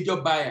are major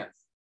buyers.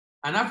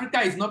 And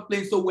Africa is not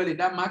playing so well in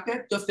that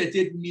market, just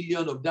 38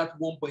 million of that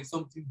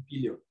 1.something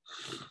billion.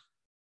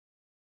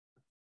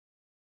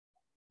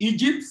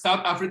 Egypt,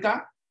 South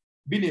Africa,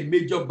 being a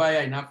major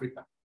buyer in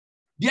Africa.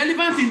 The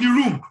elephant in the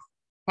room,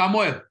 palm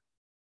oil.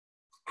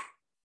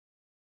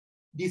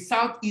 The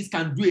Southeast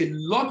can do a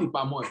lot with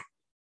palm oil.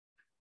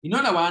 In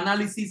all our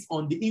analysis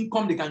on the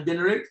income they can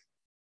generate,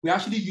 we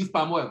actually use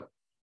palm oil.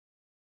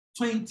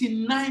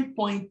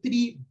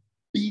 $29.3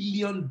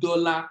 billion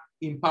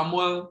in palm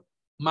oil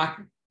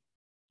market.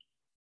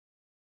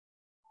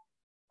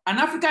 And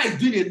Africa is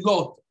doing a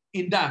lot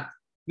in that,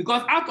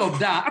 because out of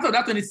that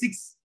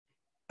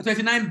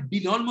 29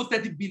 billion, almost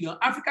 30 billion,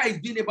 Africa is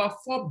doing about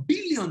 $4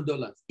 billion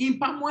in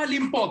palm oil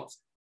import.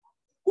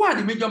 Who are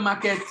the major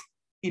markets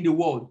in the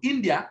world?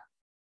 India,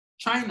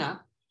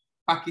 China,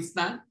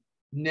 Pakistan,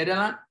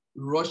 Netherlands,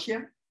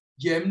 Russia,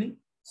 Germany,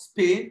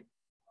 Spain,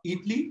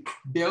 Italy,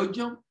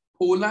 Belgium,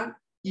 Poland,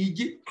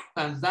 Egypt,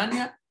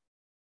 Tanzania,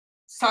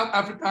 South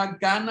Africa,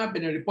 Ghana,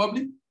 Benin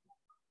Republic.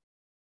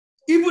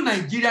 Even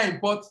Nigeria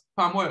imports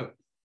palm oil,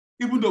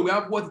 even though we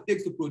have what it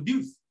takes to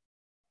produce.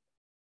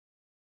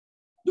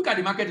 Look at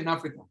the market in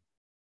Africa,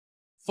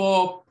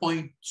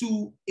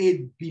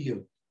 4.28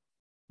 billion.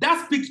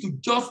 That speaks to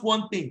just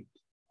one thing,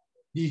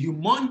 the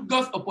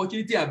humongous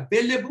opportunity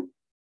available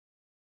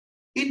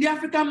in the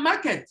African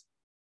market.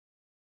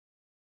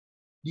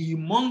 The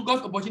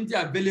humongous opportunity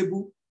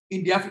available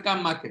in the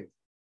African market.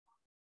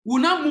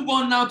 We'll now move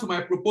on now to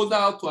my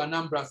proposal to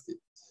Anambra State.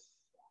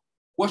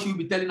 What should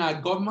we be telling our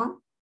government?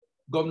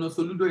 Governor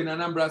Soludo in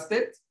Anambra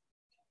State.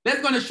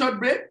 Let's go on a short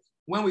break.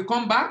 When we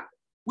come back,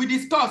 we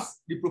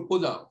discuss the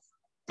proposals.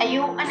 Are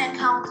you an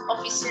account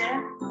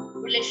officer,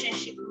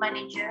 relationship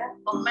manager,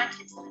 or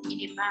marketer in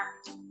a bank?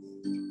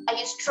 Are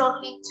you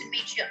struggling to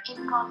meet your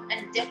income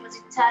and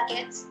deposit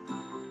targets?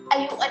 Are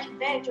you on the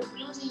verge of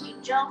losing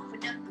your job for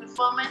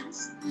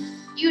non-performance?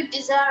 You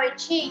desire a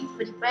change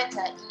for the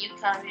better in your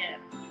career?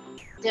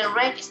 Then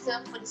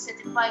register for the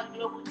Certified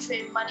Global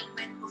Trade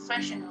Management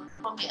Professional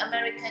from the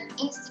American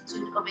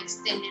Institute of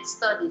Extended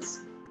Studies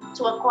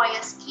to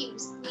acquire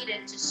skills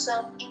needed to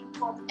solve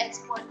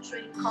import-export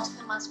trade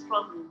customers'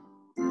 problems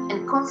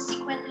and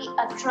consequently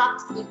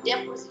attract the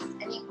deposit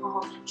and income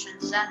of the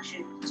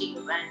transaction to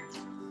your bank.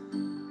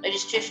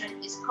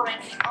 Registration is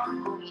currently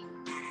ongoing.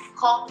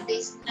 Call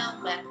this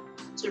number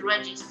to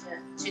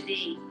register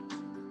today.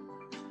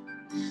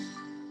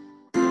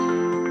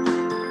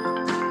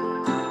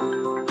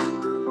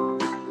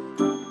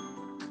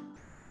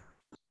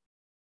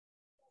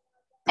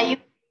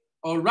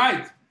 All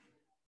right.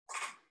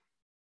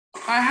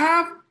 I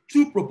have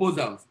two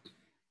proposals.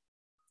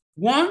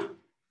 One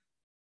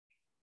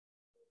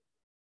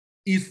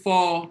is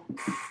for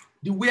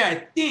the way I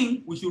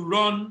think we should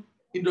run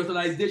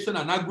industrialization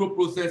and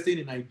agro-processing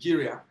in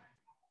Nigeria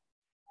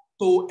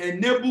to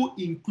enable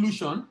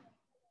inclusion,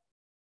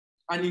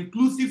 an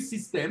inclusive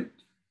system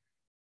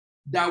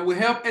that will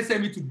help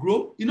SME to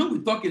grow. You know, we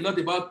talk a lot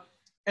about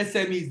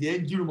SME is the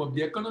engine room of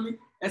the economy.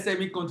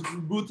 SME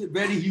contribute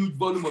very huge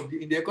volume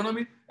in the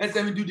economy.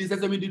 SME do this,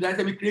 SME do that,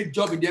 SME create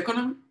job in the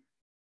economy.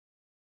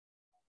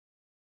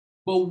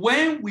 But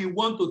when we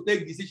want to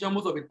take decision,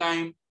 most of the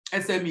time,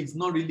 SME is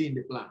not really in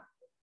the plan.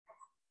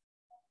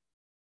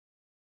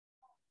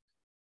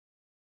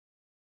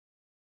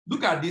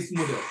 Look at this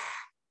model.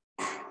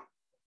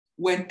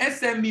 When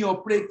SME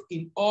operate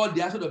in all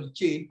the aspects of the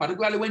chain,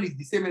 particularly when it's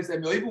the same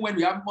SME, or even when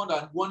we have more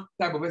than one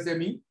type of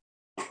SME,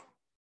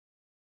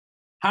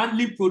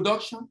 handling,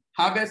 production,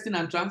 harvesting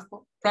and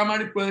transport,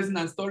 primary processing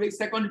and storage,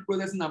 secondary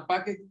processing and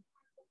packaging,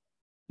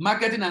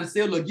 marketing and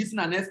sale,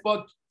 logistics and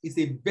export is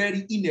a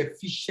very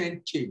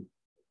inefficient chain.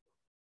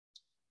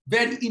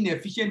 Very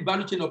inefficient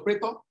value chain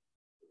operator.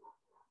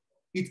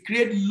 It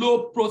creates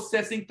low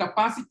processing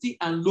capacity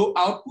and low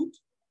output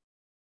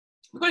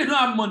because they don't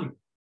have money.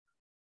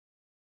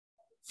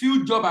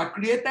 Few jobs are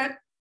created,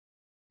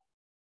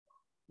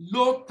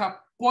 low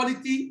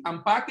quality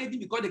and packaging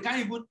because they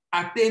can't even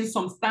attain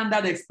some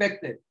standard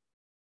expected.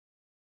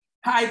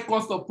 High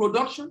cost of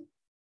production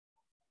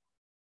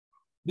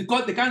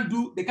because they can't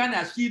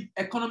achieve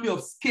economy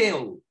of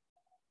scale,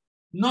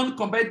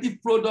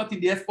 non-competitive product in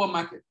the export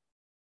market.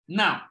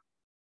 Now,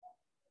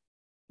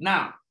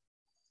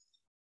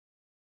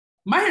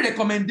 my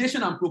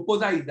recommendation and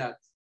proposal is that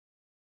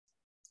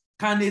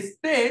can a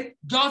state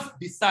just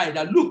decide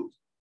that, look,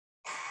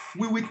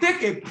 we will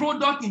take a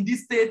product in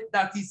this state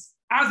that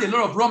has a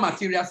lot of raw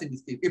materials in the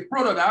state, a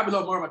product that has a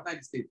lot of raw materials in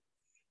the state,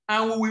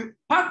 and we will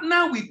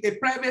partner with a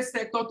private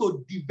sector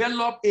to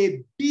develop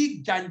a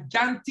big,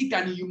 gigantic,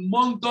 and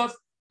humongous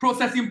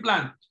processing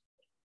plant.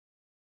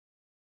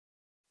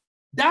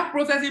 That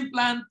processing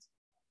plant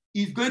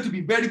is going to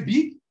be very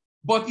big,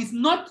 but it's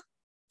not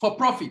for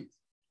profit.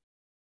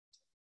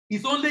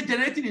 It's only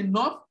generating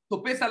enough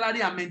to pay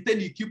salary and maintain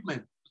the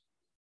equipment.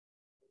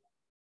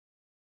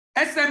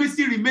 SME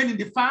still remain in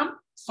the farm,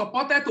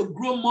 supported to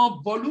grow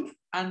more volume,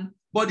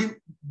 but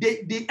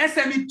the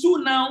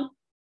SME2 now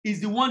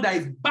is the one that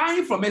is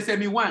buying from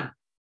SME1.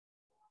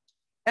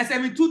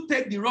 SME2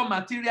 take the raw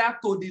material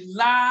to the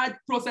large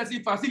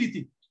processing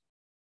facility.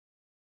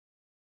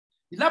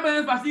 The large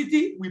processing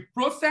facility, we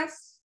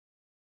process,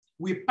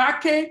 we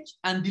package,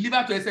 and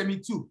deliver to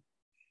SME2.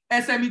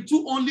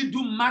 SME2 only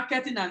do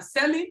marketing and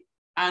selling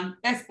and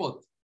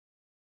export.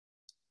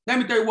 Let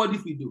me tell you what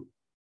this will do.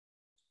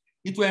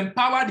 It will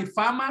empower the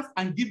farmers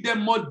and give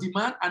them more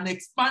demand and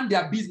expand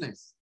their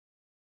business.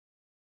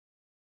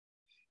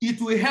 It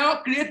will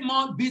help create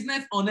more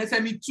business on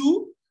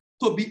SME2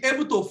 to be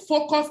able to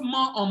focus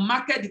more on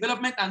market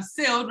development and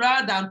sales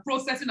rather than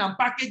processing and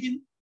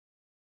packaging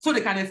so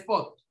they can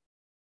export.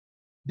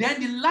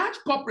 Then the large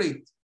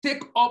corporate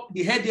take up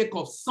the headache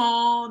of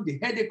SON, the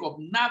headache of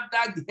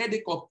NAFDAC, the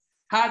headache of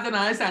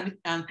hazard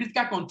and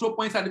critical control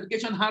point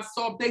certification,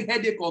 HACCP, the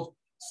headache of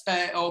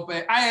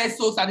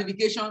ISO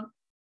certification,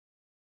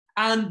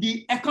 and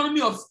the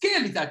economy of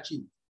scale is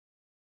achieved.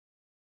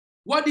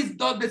 What this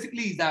does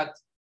basically is that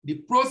the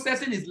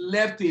processing is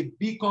left to a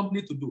big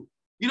company to do.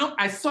 You know,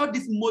 I saw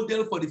this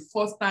model for the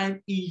first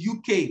time in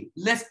UK,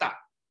 Leicester,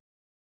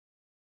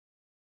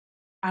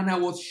 and I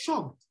was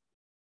shocked.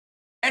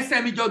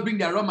 SME just bring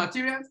their raw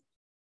materials.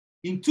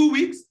 In 2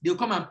 weeks, they'll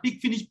come and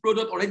pick finished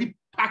product already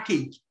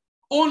packaged,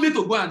 only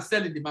to go and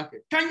sell in the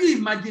market. Can you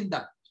imagine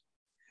that?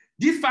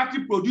 This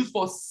factory produced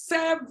for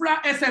several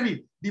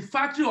SME. The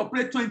factory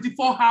operates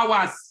 24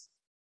 hours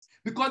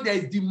because there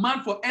is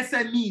demand for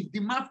SME,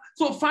 demand.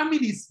 So family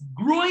is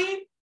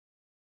growing,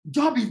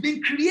 job is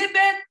being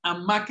created,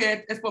 and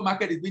export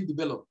market is being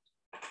developed.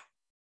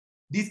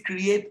 This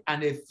creates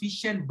an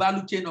efficient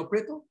value chain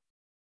operator,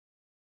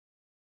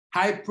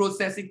 high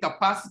processing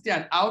capacity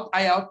and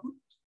high output,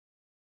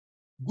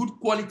 good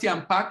quality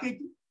and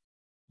packaging,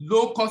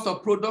 low cost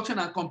of production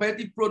and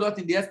competitive product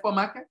in the export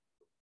market,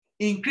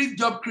 increase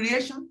job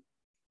creation,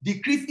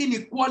 decrease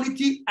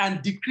inequality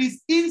and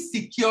decrease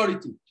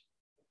insecurity.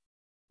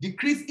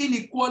 Decrease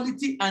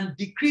inequality and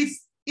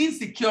decrease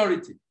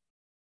insecurity.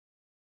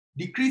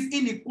 Decrease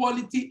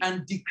inequality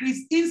and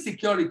decrease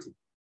insecurity.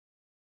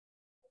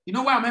 You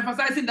know why I'm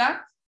emphasizing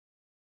that?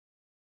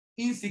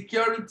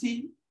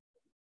 Insecurity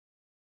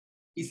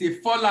is a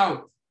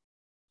fallout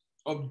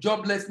of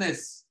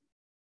joblessness.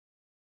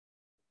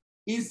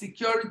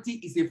 Insecurity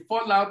is a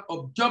fallout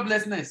of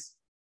joblessness.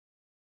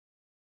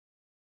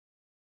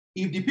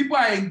 If the people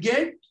are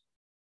engaged,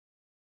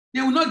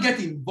 they will not get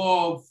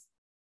involved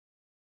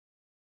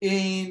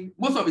in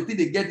most of the things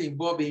they get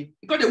involved in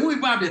because they won't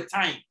even have the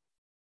time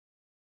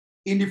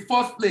in the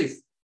first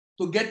place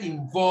to get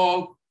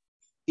involved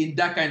in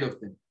that kind of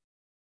thing.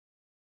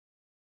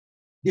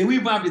 They won't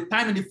even have the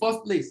time in the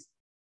first place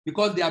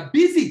because they are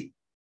busy.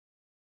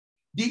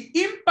 The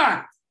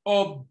impact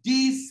of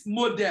this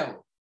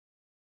model,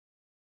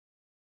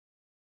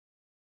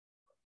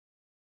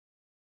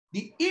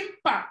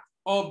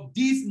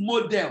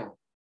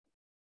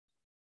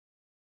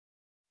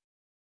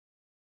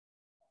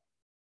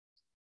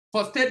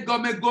 for state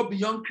government go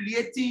beyond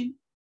creating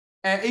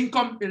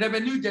income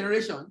revenue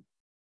generation.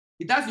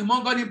 It has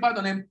humongous impact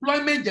on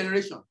employment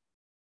generation.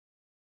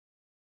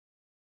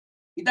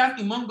 It has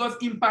humongous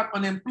impact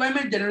on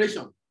employment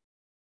generation.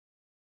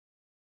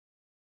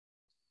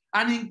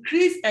 And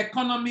increase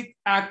economic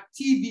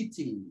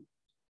activity.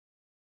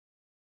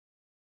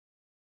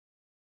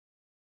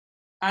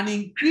 And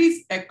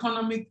increase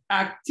economic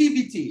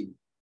activity.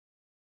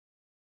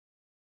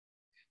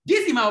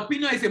 This, in my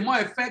opinion, is a more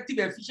effective,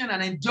 efficient,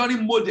 and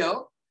enduring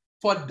model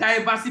for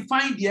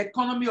diversifying the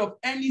economy of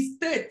any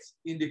state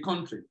in the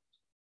country.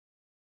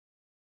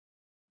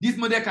 This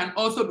model can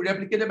also be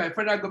replicated by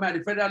federal government at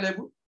the federal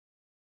level,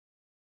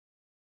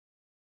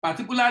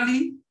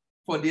 particularly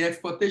for the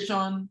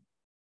exportation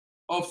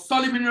of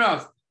solid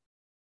minerals.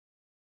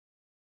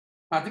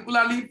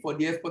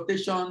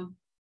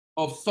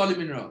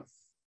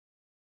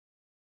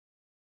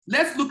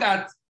 Let's look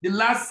at the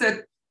last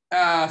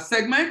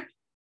segment.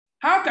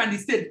 How can the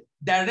state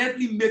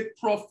directly make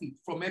profit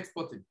from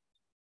exporting?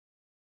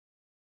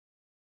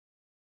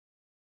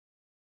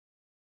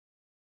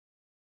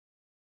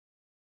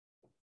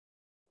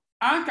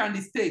 How can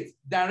the state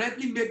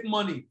directly make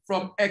money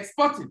from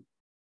exporting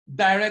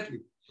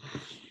directly?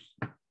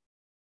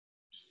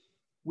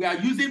 We are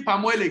using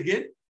palm oil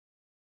again.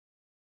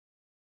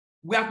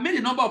 We have made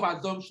a number of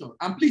assumptions.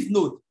 And please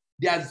note,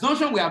 the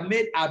assumptions we have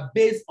made are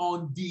based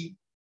on the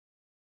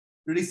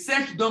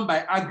research done by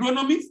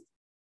agronomists.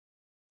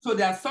 So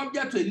they are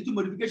subject to a little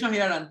modification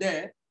here and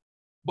there,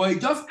 but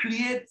it just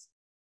creates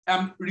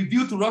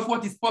review to us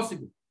what is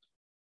possible.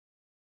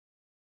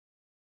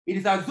 It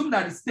is assumed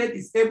that the state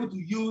is able to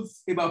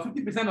use about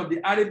 50% of the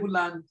arable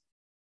land,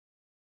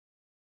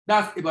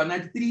 that's about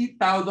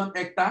 93,000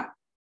 hectares,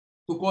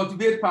 to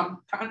cultivate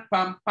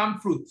palm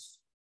fruits.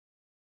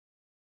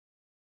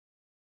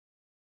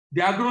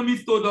 The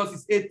agronomist told us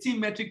it's 18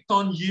 metric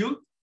ton yield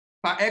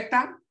per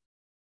hectare.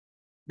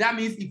 That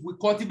means if we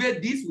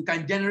cultivate this, we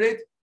can generate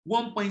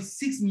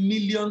 1.6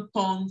 million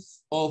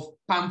tons of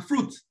palm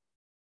fruit.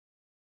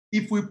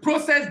 If we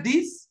process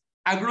this,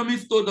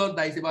 agronomists told us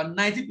that it's about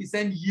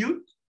 90%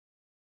 yield.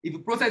 If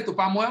we process to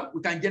palm oil,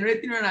 we can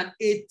generate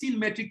 318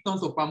 metric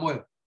tons of palm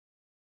oil.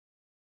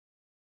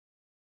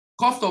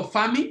 Cost of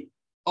farming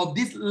of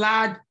this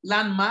large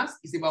land mass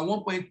is about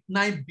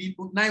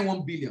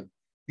 1.91 billion.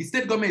 The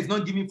state government is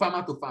not giving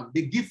farmer to farm.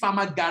 They give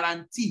farmer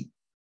guarantee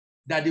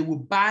that they will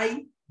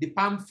buy the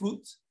palm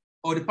fruit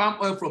or the palm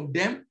oil from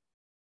them,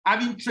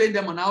 having trained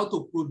them on how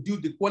to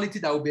produce the quality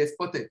that will be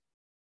exported.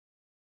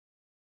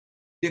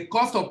 The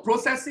cost of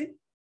processing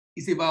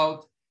is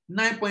about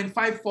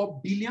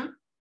 9.54 billion,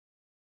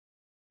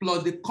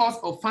 plus the cost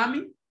of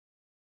farming.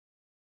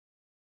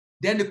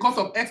 Then the cost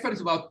of export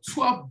is about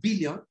 12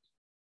 billion.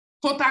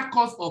 Total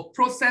cost of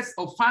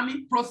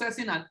farming,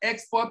 processing, and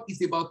export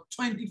is about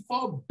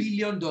 $24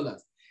 billion.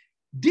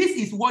 This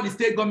is what the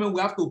state government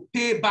will have to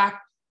pay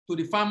back to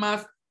the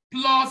farmers,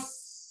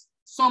 plus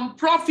some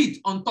profit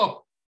on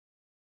top.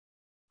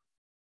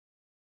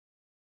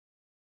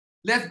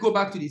 Let's go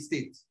back to the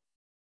state.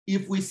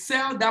 If we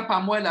sell that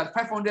palm oil at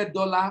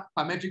 $500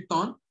 per metric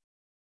ton,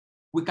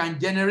 we can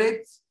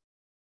generate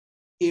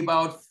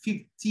about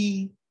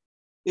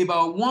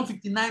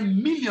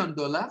 $159 million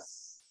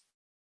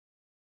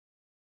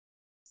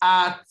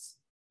at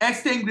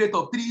exchange rate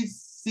of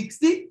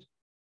 360,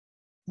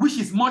 which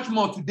is much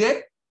more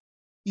today.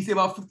 It's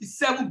about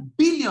 57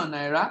 billion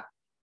naira.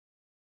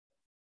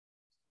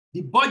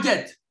 The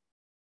budget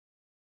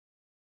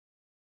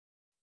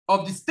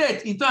of the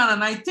state in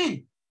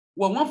 2019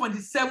 was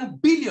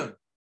 1.7 billion.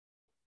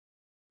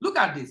 Look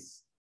at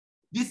this.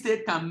 This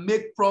state can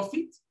make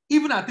profit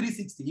even at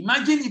 360.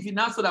 Imagine if you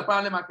now sold a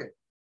parallel market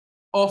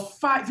of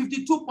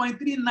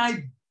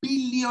 52.39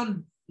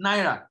 billion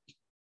naira.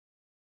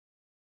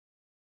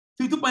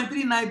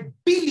 52.39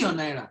 billion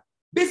naira.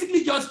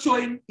 Basically just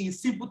showing in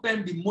simple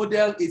terms the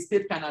model a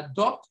state can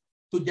adopt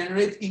to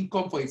generate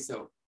income for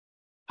itself.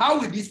 How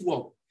will this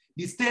work?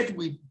 The state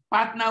will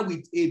partner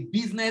with a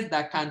business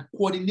that can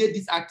coordinate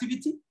this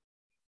activity.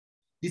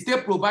 The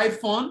state provide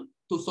funds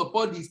to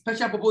support the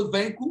special purpose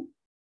vehicle.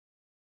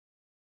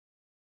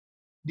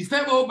 The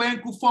special purpose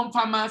vehicle form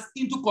farmers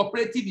into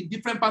cooperative in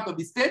different parts of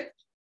the state.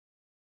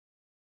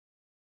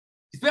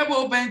 The special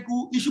purpose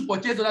vehicle issue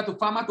purchase order to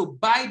farmers to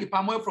buy the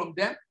palm oil from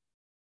them.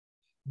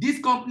 This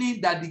company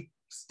that the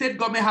state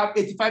government have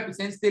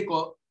 85% stake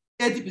or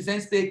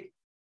 80% stake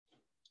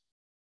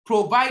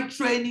provide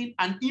training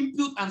and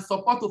input and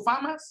support to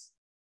farmers.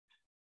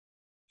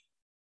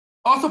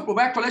 Also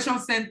provide collection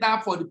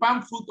center for the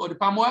palm fruit or the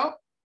palm oil.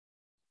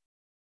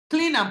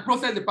 Clean and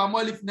process the palm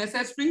oil if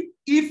necessary,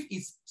 if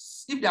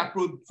they are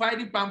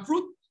providing palm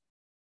fruit.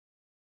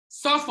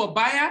 Source for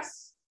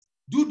buyers,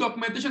 do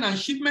documentation and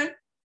shipment,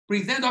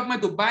 present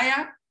document to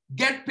buyer,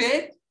 get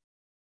paid,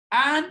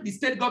 and the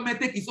state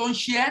government take its own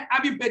share,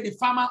 having paid the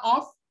farmer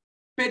off,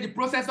 pay the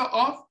processor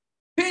off,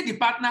 pay the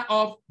partner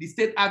off, the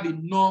state have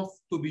enough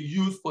to be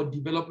used for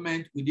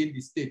development within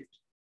the state.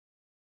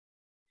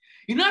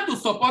 In order to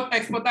support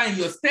exporter in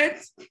your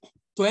state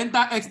to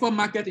enter export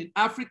market in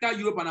Africa,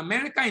 Europe, and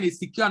America in a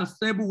secure and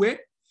sustainable way,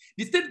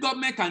 the state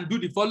government can do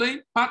the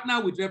following: partner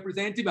with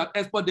representative at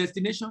export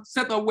destination,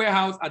 set up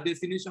warehouse at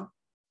destination,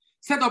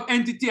 set up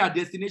entity at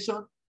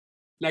destination,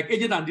 like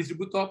agent and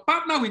distributor,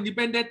 partner with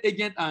independent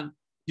agent and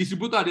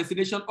distributor at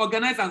destination,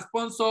 organize and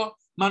sponsor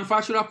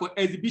manufacturer for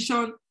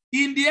exhibition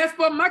in the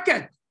export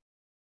market.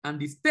 And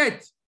the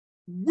state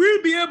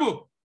will be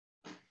able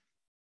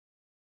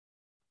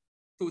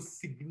to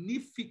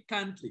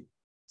significantly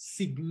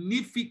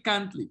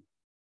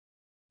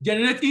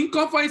generate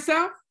income for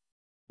itself,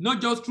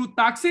 not just through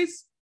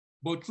taxes,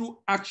 but through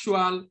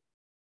actual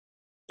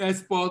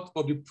export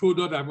of the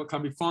product that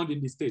can be found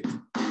in the state.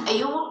 Are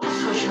you a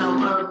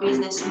professional or a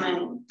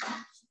businessman?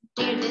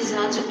 Do you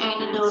desire to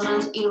earn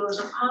dollars, euros,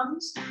 or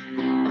pounds?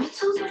 Have you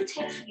totally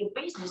taken your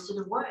business to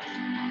the world?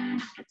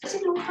 Does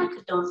it look like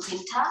a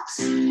daunting task?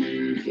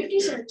 You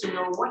deserve to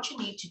know what you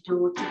need to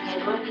do to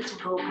get ready to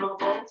go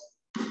global.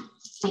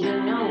 Do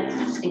you know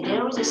that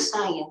there is a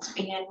science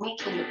behind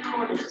making your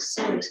product or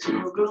service to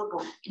go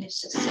global in a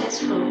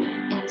successful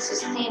and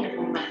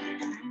sustainable manner?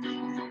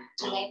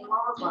 To learn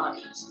more about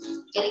it,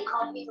 get a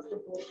copy of the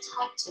book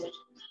titled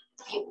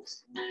Built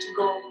to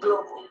Go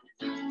Global.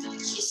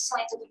 It's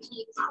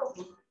scientifically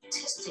proven,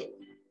 tested,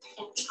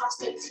 and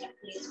trusted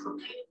template for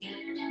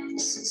building a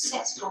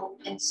successful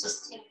and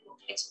sustainable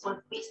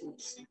export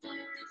business.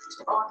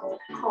 To order,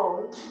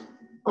 call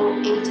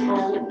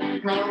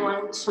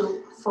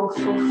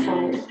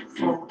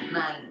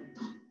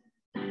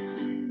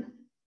 080-912-44449.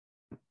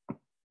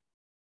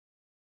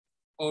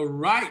 All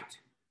right.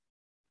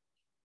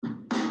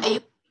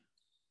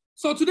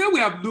 So today we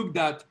have looked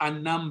at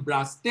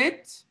Anambra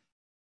State.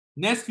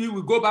 Next week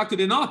we'll go back to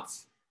the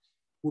north.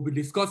 We'll be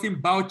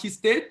discussing Bauchi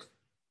State,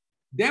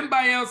 then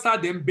Bayelsa,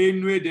 then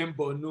Benue, then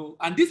Borno.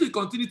 And this will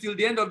continue till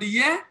the end of the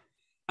year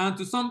and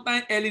to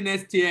sometime early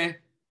next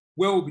year,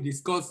 where we'll be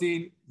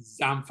discussing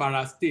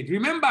Zamfara State.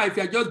 Remember, if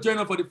you're just joining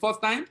us for the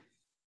first time,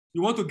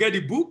 you want to get the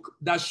book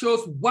that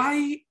shows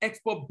why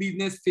export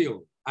business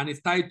failed, and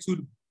it's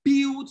titled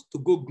Built to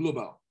Go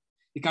Global.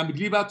 It can be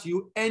delivered to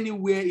you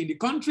anywhere in the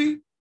country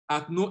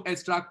at no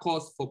extra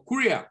cost for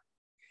courier.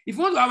 If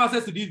you want to have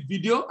access to this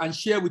video and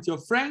share with your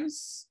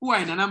friends who are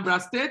in Anambra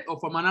State or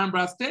from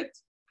Anambra State,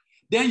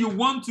 then you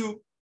want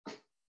to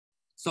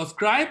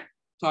subscribe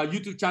to our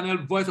YouTube channel,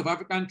 Voice of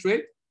African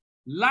Trade,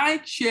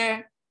 like,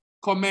 share,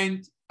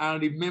 comment,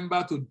 and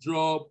remember to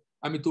drop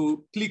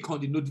to click on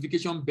the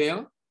notification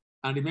bell,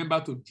 and remember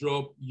to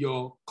drop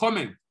your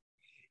comment.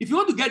 If you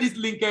want to get this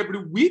link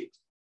every week,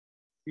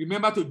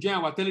 remember to join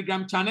our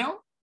Telegram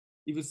channel.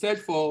 If you search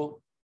for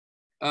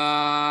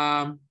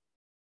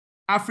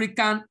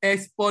African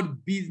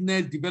Export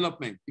Business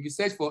Development, if you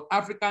search for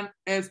African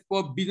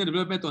Export Business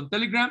Development on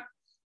Telegram,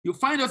 you'll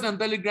find us on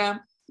Telegram.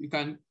 You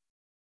can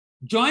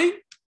join,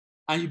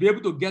 and you'll be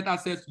able to get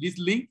access to this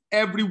link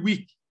every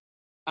week.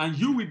 And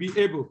you will be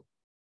able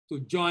to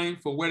join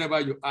from wherever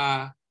you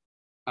are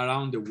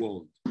around the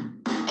world.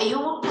 Are you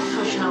a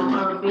professional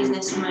or a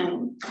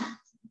businessman?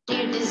 Do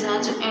you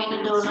desire to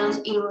earn dollars,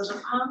 euros, or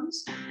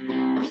pounds?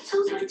 Have you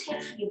thought of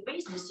taking your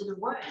business to the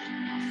world?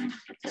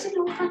 Does it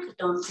look like a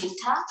daunting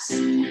task?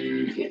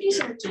 You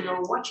deserve to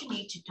know what you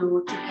need to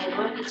do to get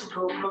ready to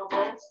go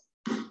global.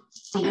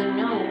 Do you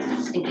know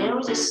that there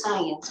is a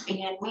science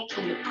behind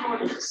making your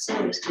product or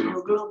service to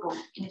go global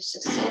in a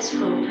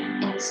successful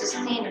and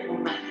sustainable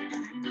manner?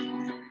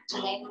 To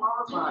learn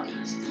more about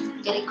it,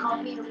 get a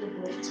copy of the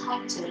book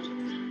titled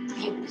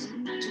Built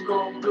to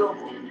Go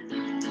Global.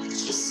 A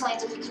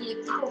scientifically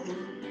proven,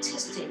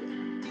 tested,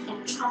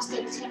 and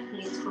trusted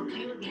template for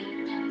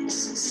building a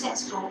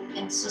successful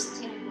and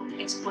sustainable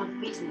export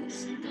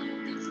business.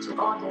 To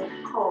order,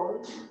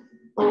 call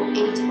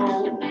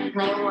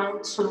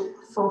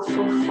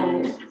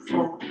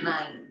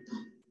 080-912-44449.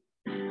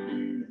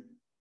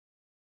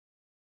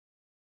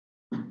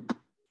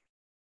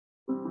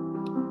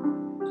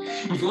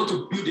 If you want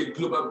to build a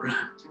global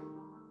brand,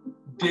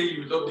 then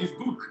you love this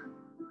book.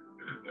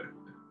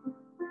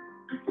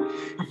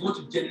 If you want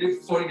to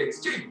generate foreign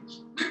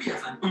exchange, maybe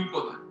as an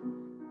importer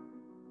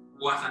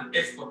or as an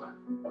exporter,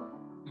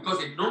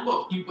 because a number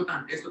of importers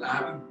and exporters are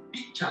having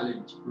big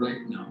challenge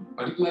right now,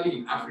 particularly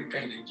in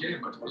Africa, in Nigeria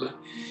in particular.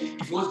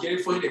 If you want to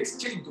generate foreign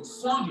exchange to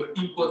fund your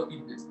import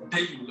business,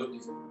 then you love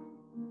this book.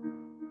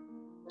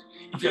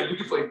 If you are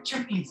looking for a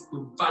checklist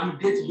to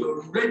validate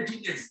your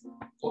readiness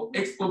for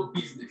export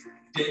business,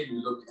 then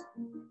you love it.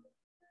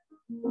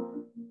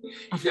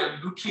 If you are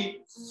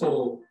looking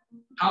for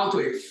how to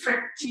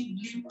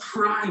effectively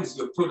price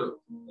your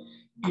product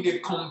in a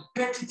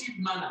competitive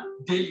manner,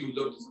 then you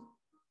love it.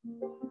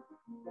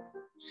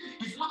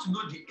 If you want to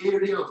know the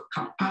area of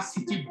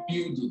capacity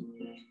building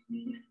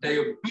that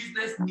your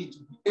business needs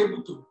to be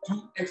able to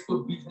do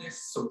export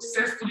business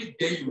successfully,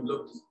 then you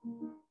love it.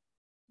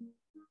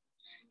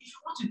 If you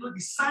want to know the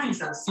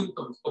signs and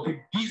symptoms of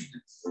a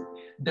business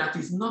that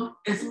is not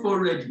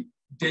export ready,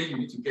 then you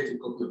need to get a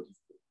copy of this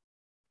book.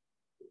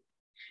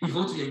 If you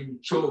want to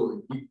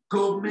enjoy the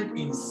government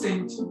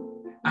incentive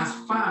as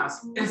far as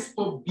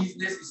export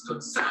business is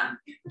concerned,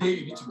 then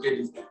you need to get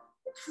this book.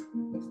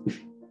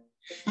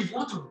 If you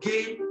want to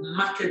gain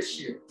market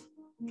share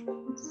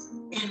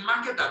in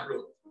market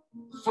abroad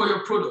for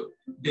your product,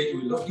 then you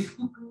will love this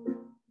book.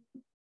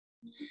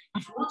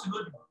 If you want to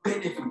know the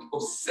benefit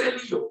of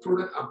selling your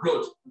product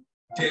abroad,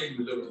 then you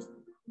will love this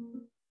book.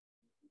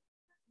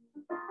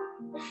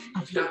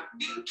 If you are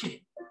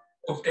thinking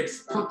of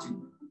exporting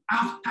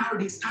after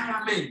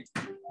retirement,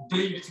 then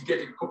you need to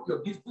get a copy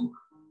of this book.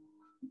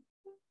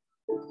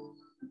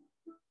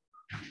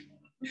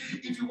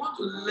 If you want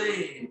to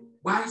learn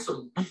why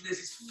some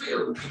businesses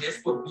fail in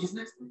export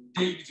business,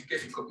 then you need to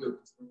get a copy of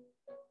it.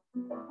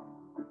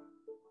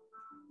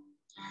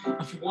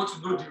 If you want to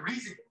know the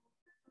reason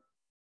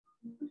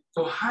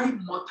for high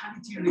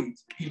mortality rate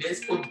in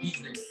export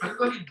business,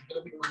 particularly in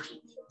developing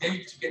countries, then you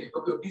need to get a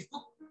copy of this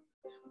book.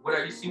 What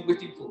are you still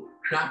waiting for?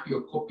 Grab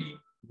your copy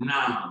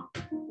now.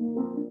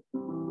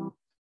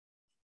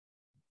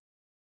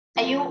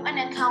 Are you an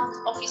account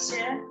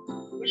officer,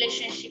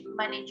 relationship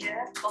manager,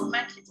 or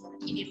marketer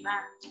in a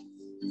bank?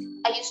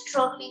 Are you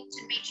struggling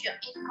to meet your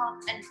income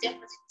and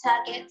deposit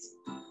targets?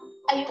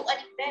 Are you at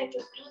the verge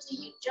of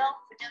losing your job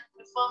without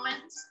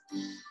performance?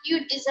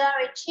 You desire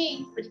a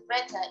change for the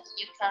better in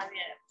your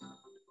career.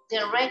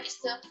 Then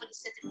register for the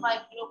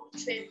Certified Global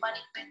Trade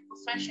Management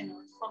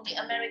Professionals from the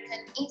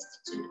American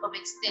Institute of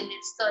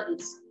Extended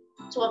Studies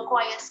to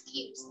acquire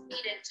skills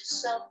needed to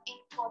solve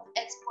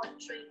import-export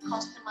trade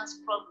customers'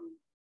 problems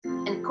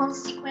and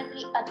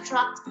consequently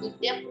attract the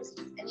deposit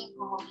and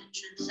income of the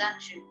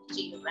transaction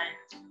to your bank.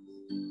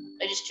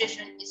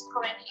 Registration is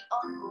currently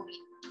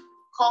ongoing.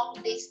 Call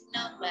this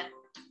number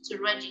to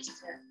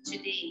register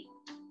today.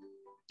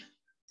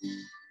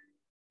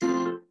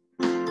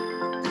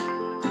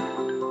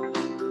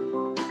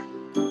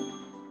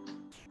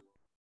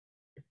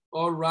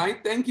 All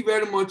right. Thank you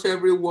very much,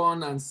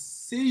 everyone, and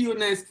see you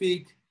next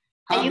week.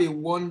 Have a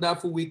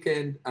wonderful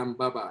weekend, and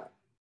bye-bye.